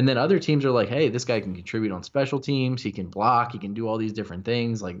 And then other teams are like, hey, this guy can contribute on special teams. He can block. He can do all these different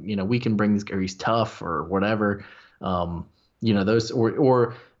things. Like, we can bring this, or he's tough or whatever. Those,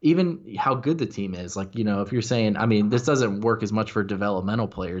 or even how good the team is. Like, if you're saying, I mean, this doesn't work as much for developmental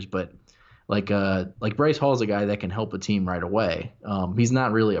players, but like Bryce Hall's a guy that can help a team right away. He's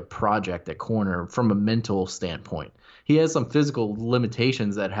not really a project at corner from a mental standpoint. He has some physical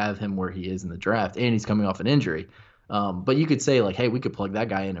limitations that have him where he is in the draft, and he's coming off an injury. But you could say like, hey, we could plug that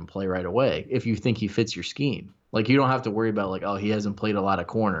guy in and play right away if you think he fits your scheme. Like you don't have to worry about like, oh, he hasn't played a lot of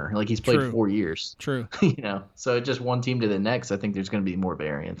corner. Like he's played True. 4 years. True. So just one team to the next. I think there's going to be more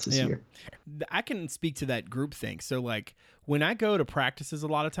variance this year. I can speak to that group thing. So like when I go to practices, a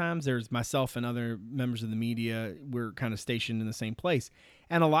lot of times there's myself and other members of the media. We're kind of stationed in the same place,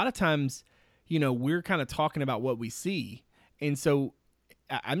 and a lot of times, we're kind of talking about what we see, and so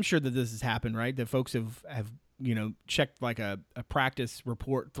I'm sure that this has happened, right? That folks have checked like a practice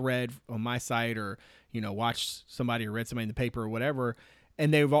report thread on my site, or watched somebody or read somebody in the paper or whatever,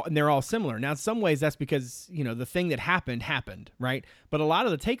 and they're all similar. Now, in some ways, that's because the thing that happened, right? But a lot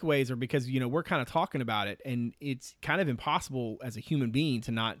of the takeaways are because we're kind of talking about it, and it's kind of impossible as a human being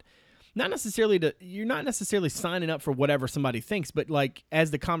to you're not necessarily signing up for whatever somebody thinks, but like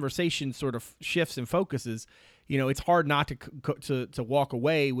as the conversation sort of shifts and focuses, it's hard not to walk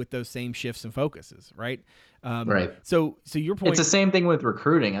away with those same shifts and focuses, right? Right. So your point. It's the same thing with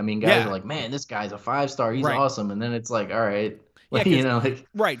recruiting. I mean, guys are like, man, this guy's a 5-star. He's awesome. And then it's like, all right. Like,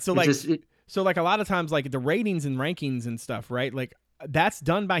 right. So like a lot of times, like the ratings and rankings and stuff, right? Like that's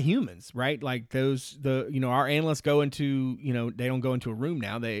done by humans, right? Like our analysts go into, they don't go into a room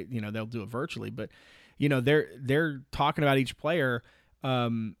now. They'll do it virtually, but they're talking about each player.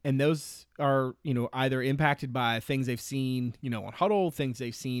 And those are, either impacted by things they've seen, on Huddle, things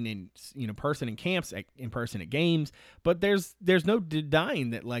they've seen in, person in camps, in person at games. But there's no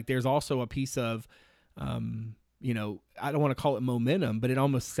denying that, like, there's also a piece of, I don't want to call it momentum, but it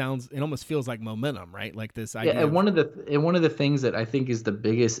almost feels like momentum, right? Like this idea. Yeah, and one of the things that I think is the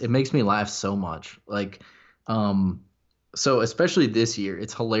biggest, it makes me laugh so much. Like, so especially this year,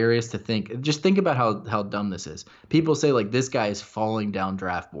 it's hilarious to think about how dumb this is. People say like this guy is falling down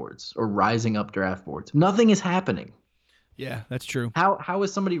draft boards or rising up draft boards. Nothing is happening. Yeah, that's true. How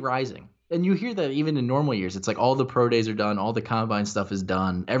is somebody rising? And you hear that even in normal years. It's like all the pro days are done, all the combine stuff is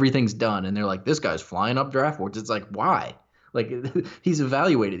done, everything's done, and they're like, this guy's flying up draft boards. It's like, why? Like he's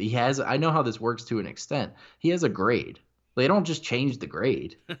evaluated. I know how this works to an extent. He has a grade. They don't just change the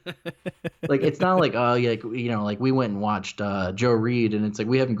grade. Like it's not like like we went and watched Joe Reed and it's like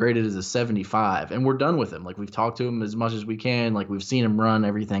we have him graded as a 75 and we're done with him. Like we've talked to him as much as we can. Like we've seen him run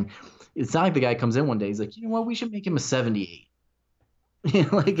everything. It's not like the guy comes in one day. He's like, you know what? We should make him a 78.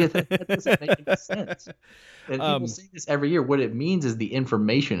 Like that doesn't make any sense. And people say this every year. What it means is the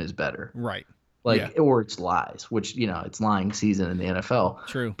information is better. Right. Or it's lies, which, it's lying season in the NFL.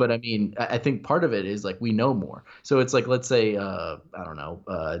 True. But I mean, I think part of it is like we know more. So it's like, let's say, I don't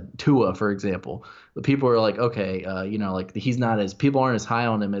know, Tua, for example. The people are like, okay, like people aren't as high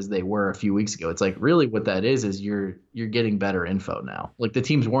on him as they were a few weeks ago. It's like really what that is you're getting better info now. Like the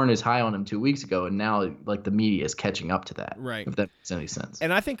teams weren't as high on him 2 weeks ago, and now like the media is catching up to that. Right. If that makes any sense.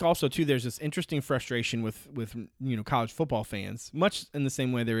 And I think also too, there's this interesting frustration with college football fans, much in the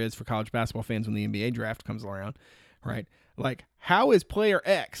same way there is for college basketball fans when the NBA draft comes around, right? Like, how is player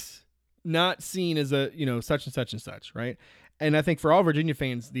X not seen as a such and such and such, right? And I think for all Virginia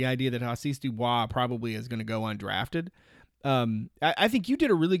fans, the idea that Hasise Dubois probably is going to go undrafted, I think you did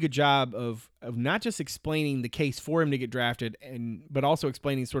a really good job of not just explaining the case for him to get drafted, but also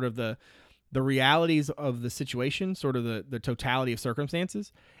explaining sort of the realities of the situation, sort of the totality of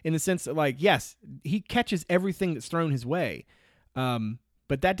circumstances, in the sense that, like, yes, he catches everything that's thrown his way,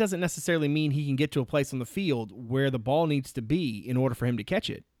 but that doesn't necessarily mean he can get to a place on the field where the ball needs to be in order for him to catch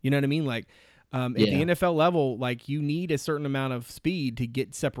it. You know what I mean? Like, at the NFL level, like you need a certain amount of speed to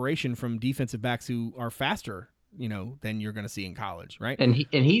get separation from defensive backs who are faster than you're going to see in college, right? And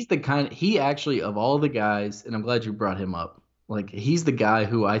he's the kind, he actually, of all the guys, and I'm glad you brought him up. Like, he's the guy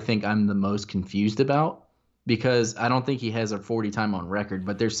who I think I'm the most confused about, because I don't think he has a 40 time on record,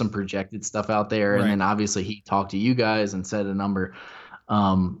 but there's some projected stuff out there. Right. And then obviously he talked to you guys and said a number,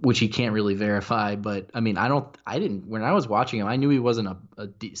 which he can't really verify. But I mean, when I was watching him, I knew he wasn't a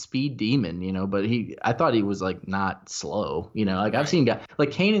speed demon, but I thought he was like not slow, like I've seen guys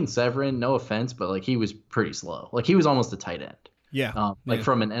like Kanan Severin, no offense, but like he was pretty slow. Like he was almost a tight end. Yeah.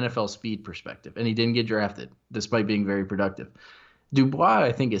 From an NFL speed perspective, and he didn't get drafted despite being very productive. Dubois,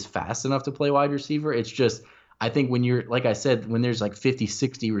 I think, is fast enough to play wide receiver. It's just, I think when you're, like I said, when there's like 50,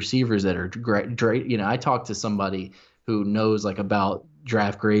 60 receivers that are great, I talked to somebody who knows like about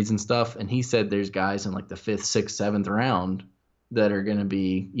draft grades and stuff, and he said there's guys in like the 5th, 6th, 7th round that are going to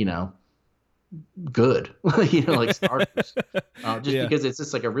be, good, like starters, because it's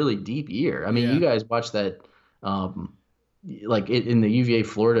just like a really deep year. I mean, you guys watch that, in the UVA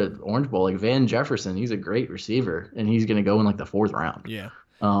Florida Orange Bowl, like Van Jefferson, he's a great receiver, and he's going to go in like the 4th round. Yeah.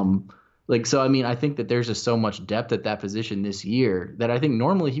 So I mean, I think that there's just so much depth at that position this year that I think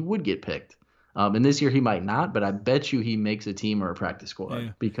normally he would get picked. And this year he might not, but I bet you he makes a team or a practice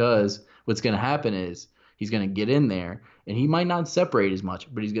squad, because what's going to happen is he's going to get in there and he might not separate as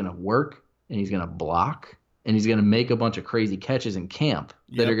much, but he's going to work and he's going to block and he's going to make a bunch of crazy catches in camp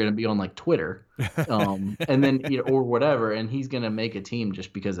that are going to be on like Twitter, and then or whatever, and he's going to make a team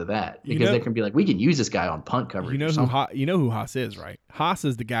just because of that, because they can be like, we can use this guy on punt coverage. Who Haas is, right? Haas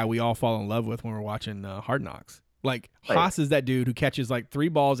is the guy we all fall in love with when we're watching Hard Knocks. Like, Haas is that dude who catches like 3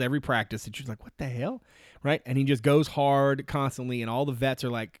 balls every practice, and she's like, what the hell? Right? And he just goes hard constantly, and all the vets are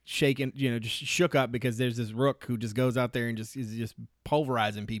like shaking, just shook up, because there's this rook who just goes out there and is just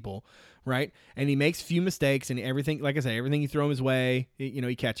pulverizing people, right? And he makes few mistakes, and everything, like I say, everything you throw him his way,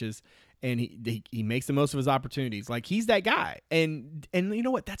 he catches, and he makes the most of his opportunities. Like, he's that guy. And you know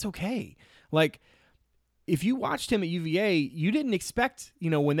what? That's okay. Like, if you watched him at UVA, you didn't expect,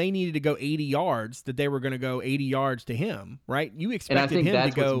 when they needed to go 80 yards, that they were going to go 80 yards to him, right? You expected him to go. And I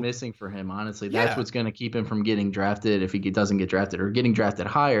think that's what's missing for him, honestly. That's what's going to keep him from getting drafted if he doesn't get drafted, or getting drafted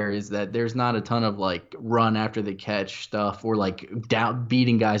higher, is that there's not a ton of like run after the catch stuff, or like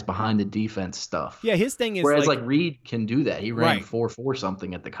beating guys behind the defense stuff. Yeah, his thing is, whereas like Reed can do that. He ran 4.4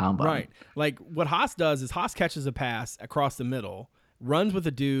 something at the combine. Right. Like what Haas does is Haas catches a pass across the middle, runs with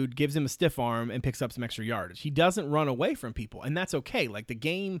a dude, gives him a stiff arm, and picks up some extra yardage. He doesn't run away from people, and that's okay. Like, the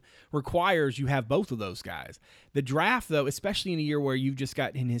game requires you have both of those guys. The draft, though, especially in a year where you've just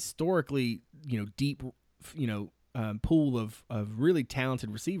got an historically, deep, pool of really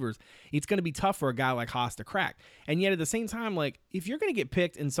talented receivers, it's going to be tough for a guy like Haas to crack. And yet at the same time, like, if you're going to get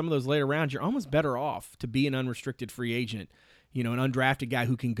picked in some of those later rounds, you're almost better off to be an unrestricted free agent, an undrafted guy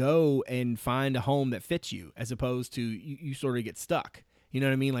who can go and find a home that fits you, as opposed to you sort of get stuck. You know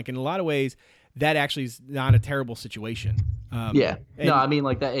what I mean? Like, in a lot of ways, that actually is not a terrible situation. No, I mean,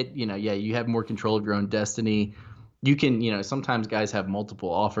 like that, you have more control of your own destiny. You can, sometimes guys have multiple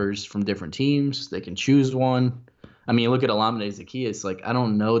offers from different teams. They can choose one. I mean, look at Olamide Zaccheaus. Like, I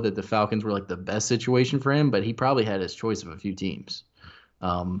don't know that the Falcons were like the best situation for him, but he probably had his choice of a few teams.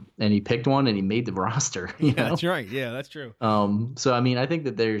 And he picked one and he made the roster. That's right. Yeah, that's true. So, I mean, I think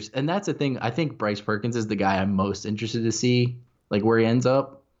that and that's the thing. I think Bryce Perkins is the guy I'm most interested to see, like, where he ends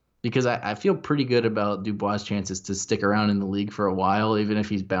up, because I feel pretty good about Dubois' chances to stick around in the league for a while, even if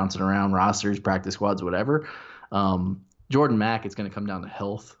he's bouncing around rosters, practice squads, whatever. Jordan Mack, it's going to come down to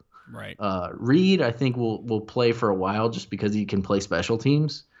health. Right. Reed, I think will play for a while just because he can play special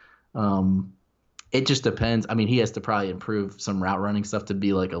teams. It just depends. I mean, he has to probably improve some route running stuff to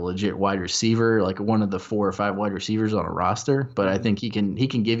be like a legit wide receiver, like one of the 4 or 5 wide receivers on a roster. But I think he can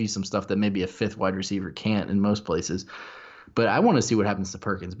give you some stuff that maybe a 5th wide receiver can't in most places. But I want to see what happens to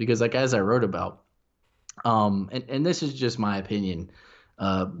Perkins, because, like, as I wrote about, and this is just my opinion,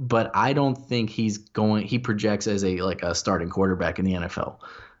 but I don't think he projects as a starting quarterback in the NFL.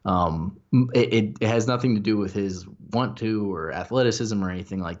 It has nothing to do with his want to or athleticism or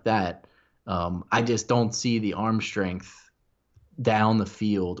anything like that. I just don't see the arm strength down the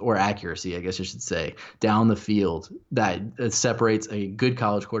field, or accuracy, I guess I should say, down the field that separates a good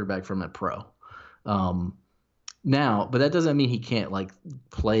college quarterback from a pro. Now, but that doesn't mean he can't like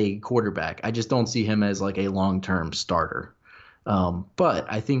play quarterback. I just don't see him as like a long-term starter. But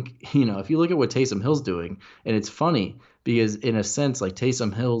I think, if you look at what Taysom Hill's doing, and it's funny because in a sense, like,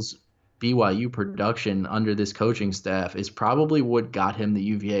 Taysom Hill's BYU production under this coaching staff is probably what got him the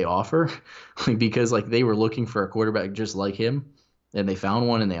UVA offer, because like they were looking for a quarterback just like him, and they found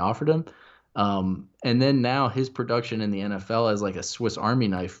one and they offered him. And then now his production in the NFL as like a Swiss Army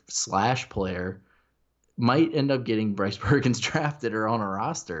knife / player might end up getting Bryce Perkins drafted or on a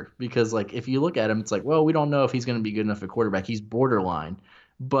roster because, like, if you look at him, it's like, well, we don't know if he's going to be good enough at quarterback. He's borderline,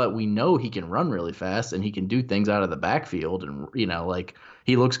 but we know he can run really fast and he can do things out of the backfield. And, like,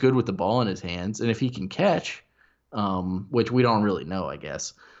 he looks good with the ball in his hands. And if he can catch, which we don't really know, I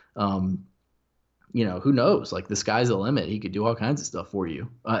guess, who knows? Like, the sky's the limit. He could do all kinds of stuff for you.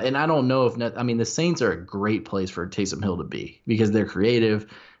 And I don't know the Saints are a great place for Taysom Hill to be because they're creative.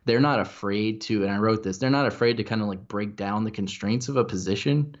 They're not afraid to, and I wrote this, they're not afraid to kind of like break down the constraints of a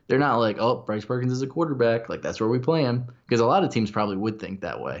position. They're not like, oh, Bryce Perkins is a quarterback. Like, that's where we play him. Because a lot of teams probably would think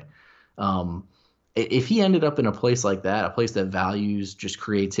that way. If he ended up in a place like that, a place that values just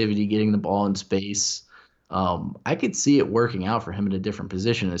creativity, getting the ball in space, I could see it working out for him in a different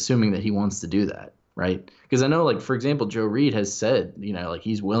position, assuming that he wants to do that. Right. Because I know, like, for example, Joe Reed has said, like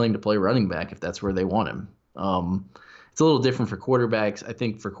he's willing to play running back if that's where they want him. It's a little different for quarterbacks. I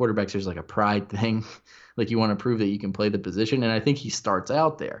think for quarterbacks, there's like a pride thing. Like, you want to prove that you can play the position. And I think he starts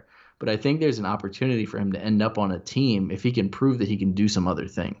out there. But I think there's an opportunity for him to end up on a team if he can prove that he can do some other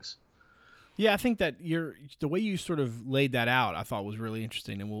things. Yeah, I think that the way you sort of laid that out, I thought was really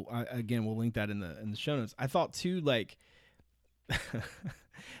interesting. And we'll link that in the show notes. I thought too, like,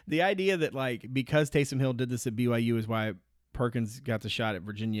 the idea that, like, because Taysom Hill did this at BYU is why Perkins got the shot at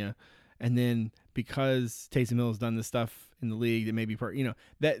Virginia, and then because Taysom Hill has done this stuff in the league that maybe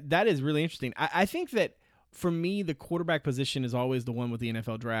that is really interesting. I think that for me, the quarterback position is always the one with the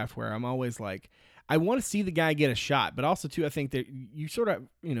NFL draft where I'm always like, I want to see the guy get a shot, but also too, I think that you sort of,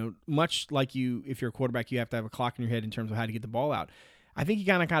 much like if you're a quarterback, you have to have a clock in your head in terms of how to get the ball out. I think you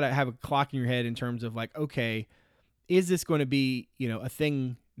kind of have a clock in your head in terms of like, okay, is this going to be, a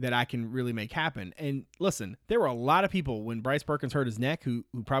thing that I can really make happen? And listen, there were a lot of people when Bryce Perkins hurt his neck who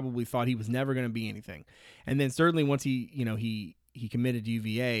probably thought he was never going to be anything. And then certainly once he committed to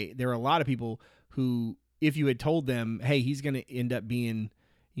UVA, there were a lot of people who, if you had told them, hey, he's going to end up being,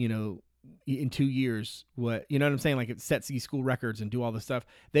 in 2 years, what I'm saying? Like, it sets these school records and do all this stuff,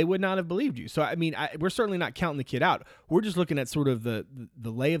 they would not have believed you. So, I mean, we're certainly not counting the kid out. We're just looking at sort of the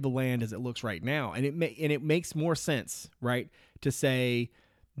lay of the land as it looks right now. And it makes more sense, right, to say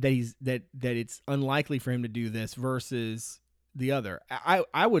that it's unlikely for him to do this versus the other.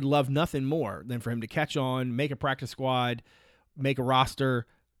 I would love nothing more than for him to catch on, make a practice squad, make a roster,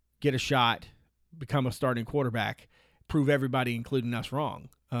 get a shot, become a starting quarterback, prove everybody, including us, wrong.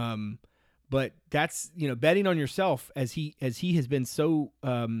 But that's, betting on yourself as he has been so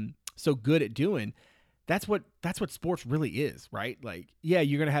good at doing. That's what sports really is, right? Like, yeah,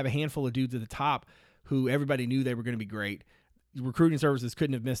 you're going to have a handful of dudes at the top who everybody knew they were going to be great. Recruiting services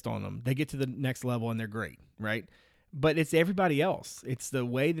couldn't have missed on them. They get to the next level and they're great, right? But it's everybody else. It's the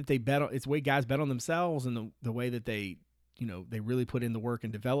way that they bet on. It's the way guys bet on themselves, and the way that they really put in the work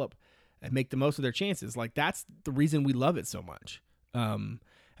and develop and make the most of their chances. Like, that's the reason we love it so much. I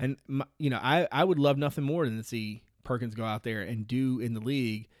would love nothing more than to see Perkins go out there and do in the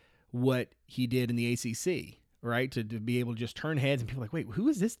league what he did in the ACC, right? To be able to just turn heads and people are like, wait, who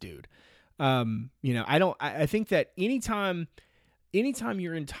is this dude? I think that anytime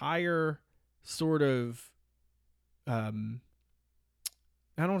your entire sort of, I don't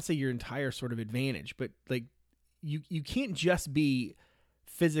want to say your entire sort of advantage, but like you can't just be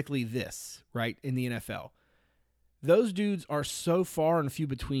physically this, right? In the NFL, those dudes are so far and few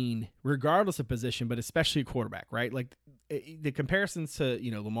between, regardless of position, but especially a quarterback, right? Like the comparisons to,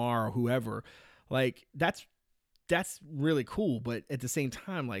 Lamar or whoever, like that's really cool. But at the same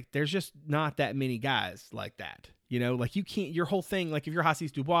time, like, there's just not that many guys like that, like you can't, your whole thing, like if you're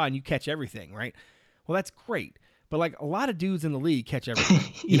Hasise Dubois and you catch everything, right? Well, that's great. But like a lot of dudes in the league catch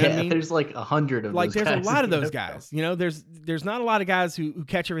everything. You know what I mean? There's like 100 of like those there's guys a lot of those guys. There's not a lot of guys who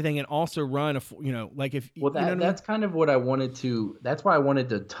catch everything and also run like if that's kind of what I wanted to. That's why I wanted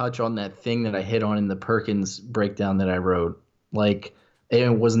to touch on that thing that I hit on in the Perkins breakdown that I wrote. Like,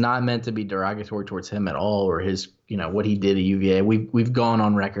 it was not meant to be derogatory towards him at all, or his what he did at UVA. We've gone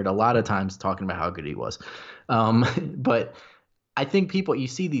on record a lot of times talking about how good he was, but I think you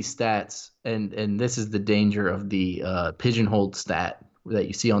see these stats, and this is the danger of the pigeonholed stat that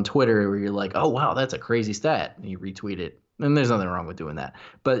you see on Twitter, where you're like, oh, wow, that's a crazy stat, and you retweet it. And there's nothing wrong with doing that.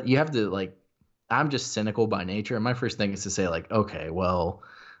 But you have to, like, I'm just cynical by nature. And my first thing is to say, like, okay, well,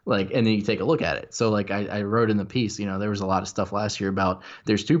 like, and then you take a look at it. So, like, I wrote in the piece, there was a lot of stuff last year about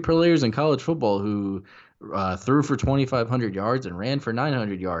there's 2 players in college football who threw for 2,500 yards and ran for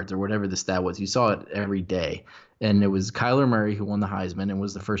 900 yards, or whatever the stat was. You saw it every day. And it was Kyler Murray who won the Heisman and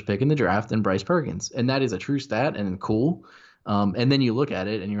was the first pick in the draft, and Bryce Perkins. And that is a true stat and cool. And then you look at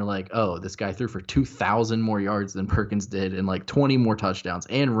it and you're like, oh, this guy threw for 2,000 more yards than Perkins did, and like 20 more touchdowns,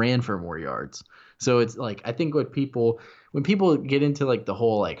 and ran for more yards. So it's like I think when people get into like the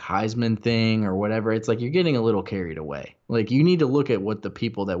whole like Heisman thing or whatever, it's like you're getting a little carried away. Like you need to look at what the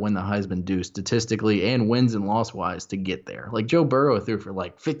people that win the Heisman do statistically and wins and loss wise to get there. Like Joe Burrow threw for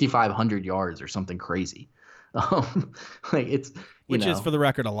like 5,500 yards or something crazy. Um, like it's Which is, for the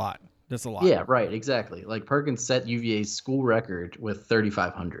record, a lot. That's a lot. Yeah, right, exactly. Like Perkins set UVA's school record with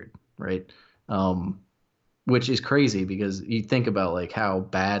 3,500, right? Which is crazy because you think about like how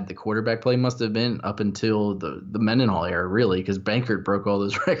bad the quarterback play must have been up until the Mendenhall era, really, because Bankert broke all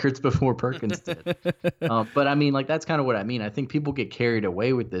those records before Perkins did. But I mean, like that's kind of what I mean. I think people get carried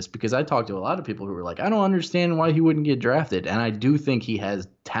away with this because I talked to a lot of people who were like, I don't understand why he wouldn't get drafted, and I do think he has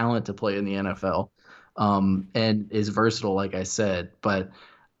talent to play in the NFL, and is versatile, like I said, but.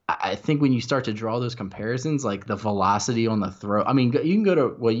 I think when you start to draw those comparisons, like the velocity on the throw, I mean, you can go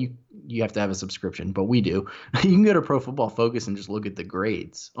to, well, you have to have a subscription, but we do. You can go to Pro Football Focus and just look at the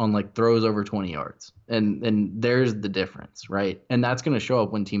grades on like throws over 20 yards. And there's the difference, right? And that's going to show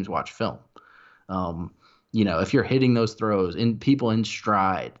up when teams watch film. If you're hitting those throws and people in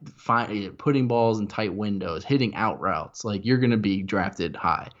stride, putting balls in tight windows, hitting out routes, like you're going to be drafted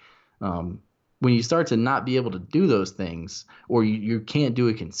high. When you start to not be able to do those things or you can't do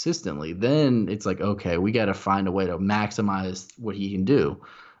it consistently, then it's like, okay, we got to find a way to maximize what he can do.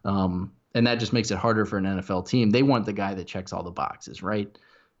 And that just makes it harder for an NFL team. They want the guy that checks all the boxes, right?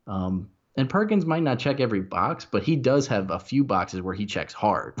 And Perkins might not check every box, but he does have a few boxes where he checks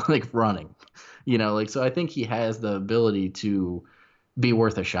hard, like running, so I think he has the ability to be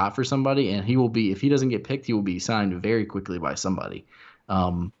worth a shot for somebody. And he will be, if he doesn't get picked, he will be signed very quickly by somebody.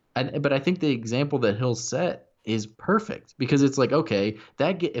 But I think the example that he'll set is perfect because it's like, okay,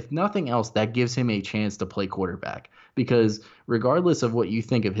 if nothing else, that gives him a chance to play quarterback because regardless of what you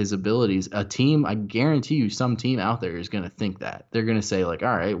think of his abilities, a team, I guarantee you some team out there is going to think that. They're going to say like,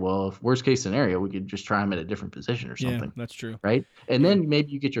 all right, well, if worst case scenario, we could just try him at a different position or something. Yeah, that's true. Right. And then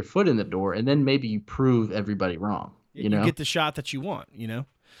maybe you get your foot in the door and then maybe you prove everybody wrong. You get the shot that you want,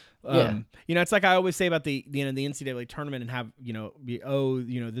 it's like I always say about the NCAA tournament and have,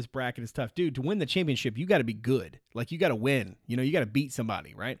 this bracket is tough. Dude, to win the championship, you got to be good. Like you got to win, you got to beat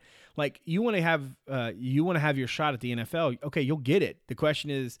somebody, right? Like you want to have your shot at the NFL. Okay, you'll get it. The question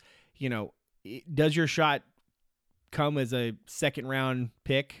is, does your shot come as a second round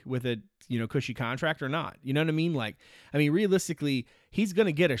pick with a, cushy contract or not? You know what I mean? Like, realistically, he's going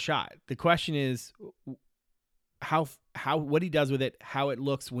to get a shot. The question is, how what he does with it, how it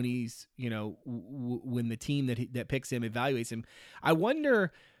looks when he's when the team that picks him evaluates him. I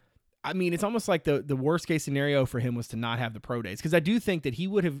wonder. It's almost like the worst case scenario for him was to not have the pro days because I do think that he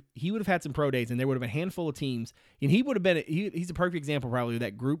would have had some pro days and there would have been a handful of teams and he would have been he's a perfect example probably of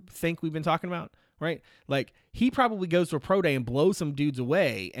that group think we've been talking about, right? Like he probably goes to a pro day and blows some dudes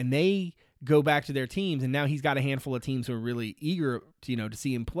away and they go back to their teams, and now he's got a handful of teams who are really eager to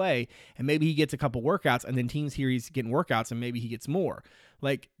see him play, and maybe he gets a couple workouts, and then teams hear he's getting workouts, and maybe he gets more.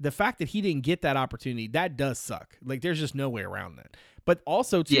 Like, the fact that he didn't get that opportunity, that does suck. Like, there's just no way around that. But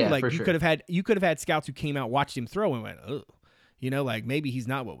also, too, could have had scouts who came out, watched him throw, and went, oh, like, maybe he's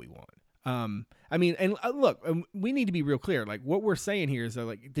not what we want. Look, we need to be real clear. Like, what we're saying here is that,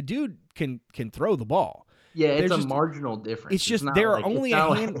 like, the dude can throw the ball. Yeah, it's a marginal difference. It's just there are only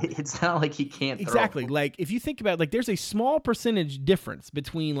a handful. It's not like he can't throw. Exactly. Like if you think about it, like there's a small percentage difference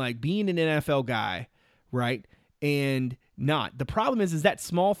between like being an NFL guy, right, and not. The problem is that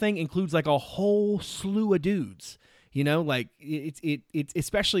small thing includes like a whole slew of dudes. Like it's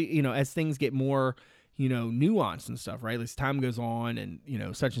especially as things get more nuanced and stuff, right? As time goes on and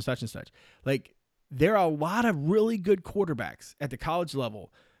such and such and such. Like there are a lot of really good quarterbacks at the college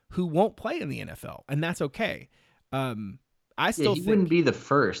level who won't play in the NFL, and that's okay. I still think he wouldn't be the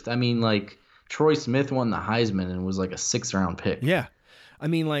first. Like Troy Smith won the Heisman and was like a 6th round pick. Yeah.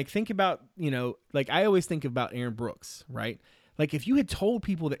 Like think about, like I always think about Aaron Brooks, right? Like if you had told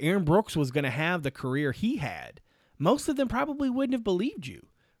people that Aaron Brooks was going to have the career he had, most of them probably wouldn't have believed you,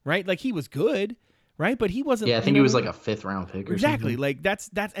 right? Like he was good, right? But he wasn't. Yeah, I think he was like a 5th round pick or exactly. something. Like that's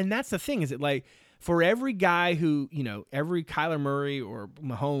the thing is it like, for every guy who, every Kyler Murray or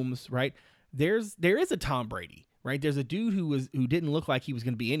Mahomes, right? There is a Tom Brady, right? There's a dude who didn't look like he was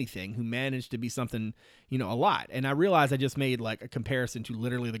going to be anything, who managed to be something, a lot. And I realized I just made like a comparison to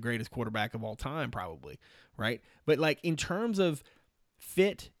literally the greatest quarterback of all time, probably, right? But like in terms of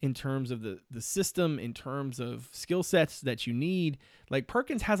fit, in terms of the system, in terms of skill sets that you need, like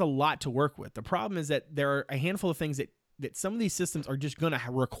Perkins has a lot to work with. The problem is that there are a handful of things that some of these systems are just going to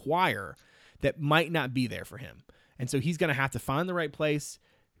require that might not be there for him. And so he's going to have to find the right place,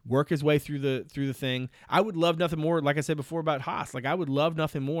 work his way through the thing. I would love nothing more, like I said before about Haas. Like I would love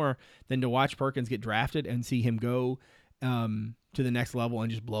nothing more than to watch Perkins get drafted and see him go to the next level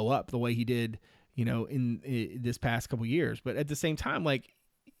and just blow up the way he did, in this past couple years. But at the same time, like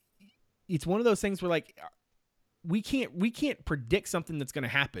it's one of those things where like we can't predict something that's going to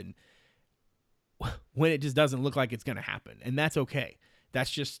happen when it just doesn't look like it's going to happen, and that's okay. That's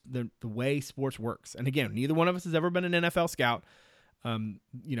just the way sports works. And again, neither one of us has ever been an NFL scout.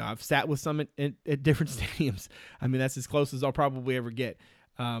 I've sat with some at different stadiums. I mean, that's as close as I'll probably ever get.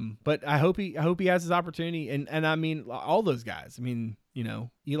 But I hope he has his opportunity. And I mean, all those guys. I mean,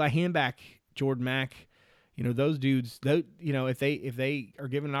 Eli Hanback, Jordan Mack, those dudes. If they are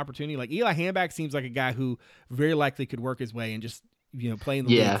given an opportunity, like Eli Hanback seems like a guy who very likely could work his way and just play in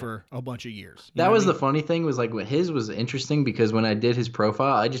the league for a bunch of years. That was the funny thing was like his was interesting because when I did his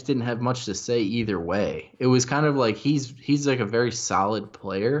profile, I just didn't have much to say either way. It was kind of like he's like a very solid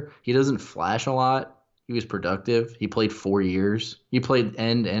player. He doesn't flash a lot. He was productive. He played 4 years. He played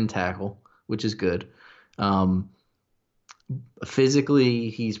end and tackle, which is good. Physically,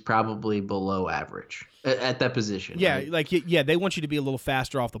 he's probably below average at that position. Yeah, right? They want you to be a little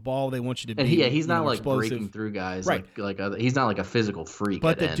faster off the ball. They want you to be. And he's not like explosive. breaking through guys. Right. He's not like a physical freak.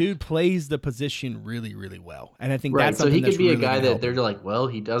 But the end. dude plays the position really, really well, and I think right. that's so something he could be really a guy that they're him. like, well,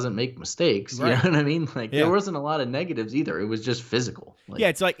 he doesn't make mistakes. Right. You know what I mean? Like there wasn't a lot of negatives either. It was just physical. Yeah,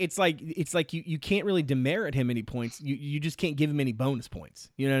 it's like you can't really demerit him any points. You just can't give him any bonus points.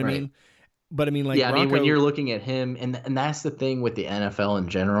 You know what I mean? But I mean, like, I mean, when you're looking at him, and that's the thing with the NFL in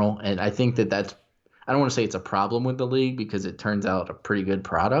general, and I think that's, I don't want to say it's a problem with the league because it turns out a pretty good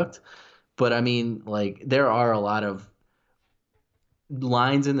product, but I mean, like, there are a lot of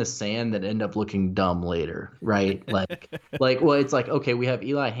lines in the sand that end up looking dumb later, right? Well, it's like, okay, we have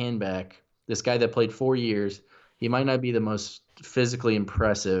Eli Hanback, this guy that played 4 years. He might not be the most physically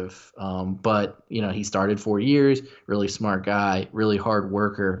impressive, but he started 4 years. Really smart guy, really hard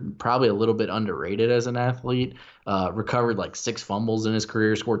worker, probably a little bit underrated as an athlete. Recovered like 6 fumbles in his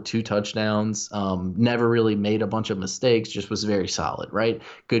career, scored 2 touchdowns. Never really made a bunch of mistakes. Just was very solid, right?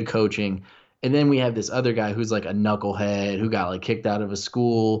 Good coaching. And then we have this other guy who's like a knucklehead who got like kicked out of a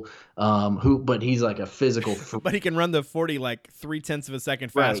school, but he's like a physical. But he can run the 40 like 0.3 of a second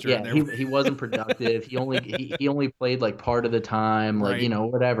faster. Right, yeah, he wasn't productive. He only played like part of the time, like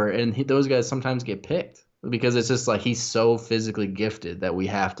whatever. And those guys sometimes get picked because it's just like he's so physically gifted that we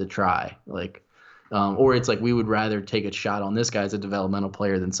have to try. Like, or it's like we would rather take a shot on this guy as a developmental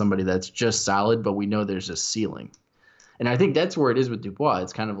player than somebody that's just solid, but we know there's a ceiling. And I think that's where it is with Dubois.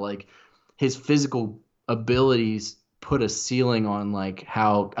 It's kind of like his physical abilities put a ceiling on like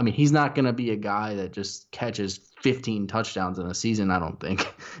how, I mean, he's not going to be a guy that just catches 15 touchdowns in a season, I don't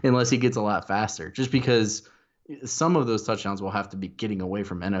think, unless he gets a lot faster, just because some of those touchdowns will have to be getting away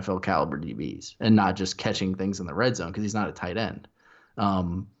from NFL caliber DBs and not just catching things in the red zone because he's not a tight end.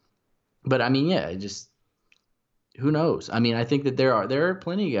 But I mean, yeah, just who knows? I mean, I think that there are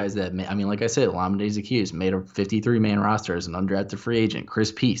plenty of guys that, I mean, like I said, Olamide Zaccheaus made a 53-man roster as an undrafted free agent.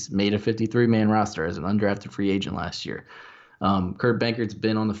 Chris Peace made a 53-man roster as an undrafted free agent last year. Kurt Bankert's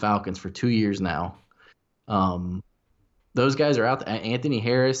been on the Falcons for 2 years now. Those guys are out there. Anthony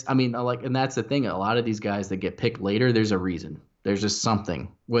Harris, I mean, and that's the thing. A lot of these guys that get picked later, there's a reason. There's just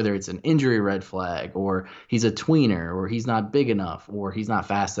something, whether it's an injury red flag or he's a tweener or he's not big enough or he's not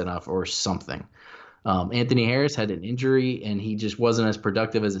fast enough or something. Anthony Harris had an injury and he just wasn't as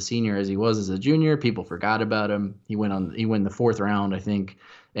productive as a senior as he was as a junior. People forgot about him. He went in the 4th round, I think,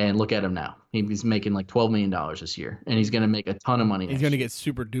 and look at him now. He's making like $12 million this year, and he's going to make a ton of money. He's going to get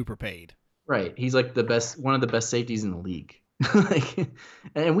super duper paid. Right. He's like one of the best safeties in the league.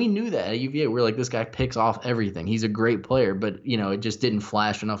 And we knew that at UVA. We're like, this guy picks off everything. He's a great player, but it just didn't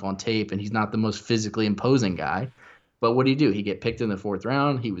flash enough on tape, and he's not the most physically imposing guy. But what do? He get picked in the 4th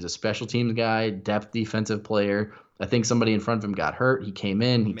round. He was a special teams guy, depth defensive player. I think somebody in front of him got hurt. He came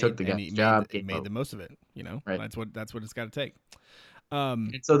in. He took the guy's job. He made the most of it. Right. That's what it's got to take.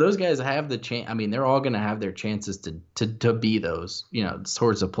 And so those guys have the chance. I mean, they're all going to have their chances to be those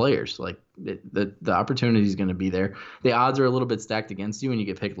sorts of players. Like the opportunity is going to be there. The odds are a little bit stacked against you when you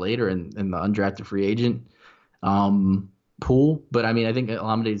get picked later in the undrafted free agent pool. But I mean, I think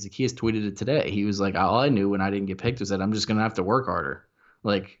Olamide Zaccheaus tweeted it today. He was like, all I knew when I didn't get picked was that I'm just going to have to work harder,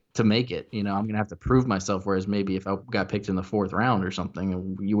 like to make it. I'm going to have to prove myself. Whereas maybe if I got picked in the 4th round or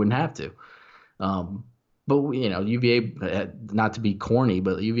something, you wouldn't have to. But UVA, not to be corny,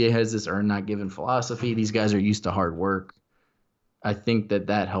 but UVA has this earn not given philosophy. These guys are used to hard work. I think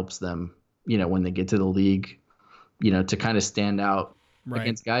that helps them, when they get to the league, to kind of stand out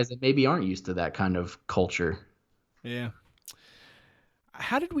against guys that maybe aren't used to that kind of culture. Yeah.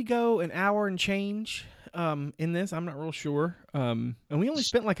 how did we go an hour and change in this? I'm not real sure. And we only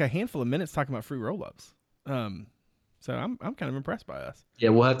spent like a handful of minutes talking about free roll-ups. So I'm kind of impressed by us. Yeah,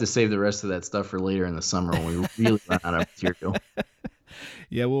 we'll have to save the rest of that stuff for later in the summer when we really run out of material.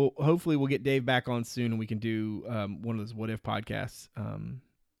 Yeah, well, hopefully we'll get Dave back on soon and we can do one of those What If podcasts.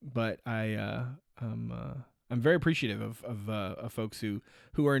 But I'm very appreciative of folks who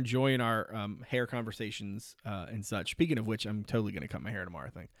are enjoying our hair conversations and such. Speaking of which, I'm totally going to cut my hair tomorrow, I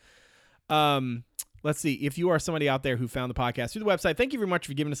think. Let's see. If you are somebody out there who found the podcast through the website, thank you very much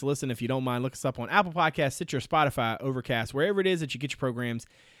for giving us a listen. If you don't mind, look us up on Apple Podcasts, Stitcher, Spotify, Overcast, wherever it is that you get your programs.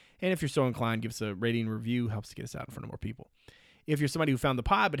 And if you're so inclined, give us a rating and review. Helps to get us out in front of more people. If you're somebody who found the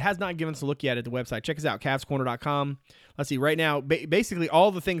pod but has not given us a look yet at the website, check us out, CavsCorner.com. Let's see, right now, basically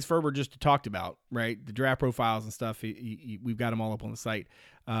all the things Ferber just talked about, right? The draft profiles and stuff, we've got them all up on the site.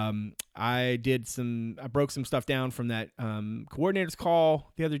 I broke some stuff down from that coordinators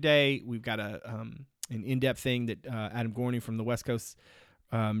call the other day. We've got an in-depth thing that Adam Gorney from the West Coast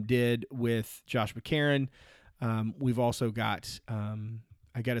did with Josh McCarron. We've also got,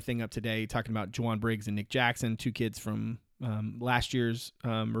 I got a thing up today talking about Juwan Briggs and Nick Jackson, two kids from last year's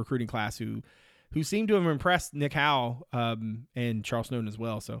recruiting class who seemed to have impressed Nick Howell and Charles Snowden as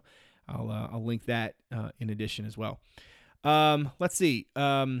well. So I'll link that in addition as well. Let's see.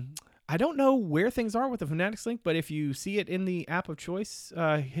 I don't know where things are with the Fanatics link, but if you see it in the app of choice,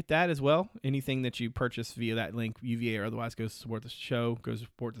 hit that as well. Anything that you purchase via that link, UVA or otherwise, goes to support the show, goes to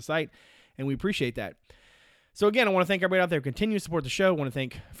support the site, and we appreciate that. So again, I want to thank everybody out there who continues to support the show. I want to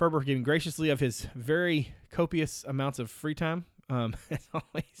thank Ferber for giving graciously of his very copious amounts of free time. As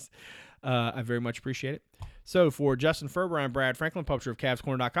always, I very much appreciate it. So for Justin Ferber, I'm Brad Franklin, publisher of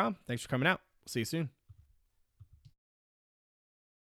CavsCorner.com. Thanks for coming out. See you soon.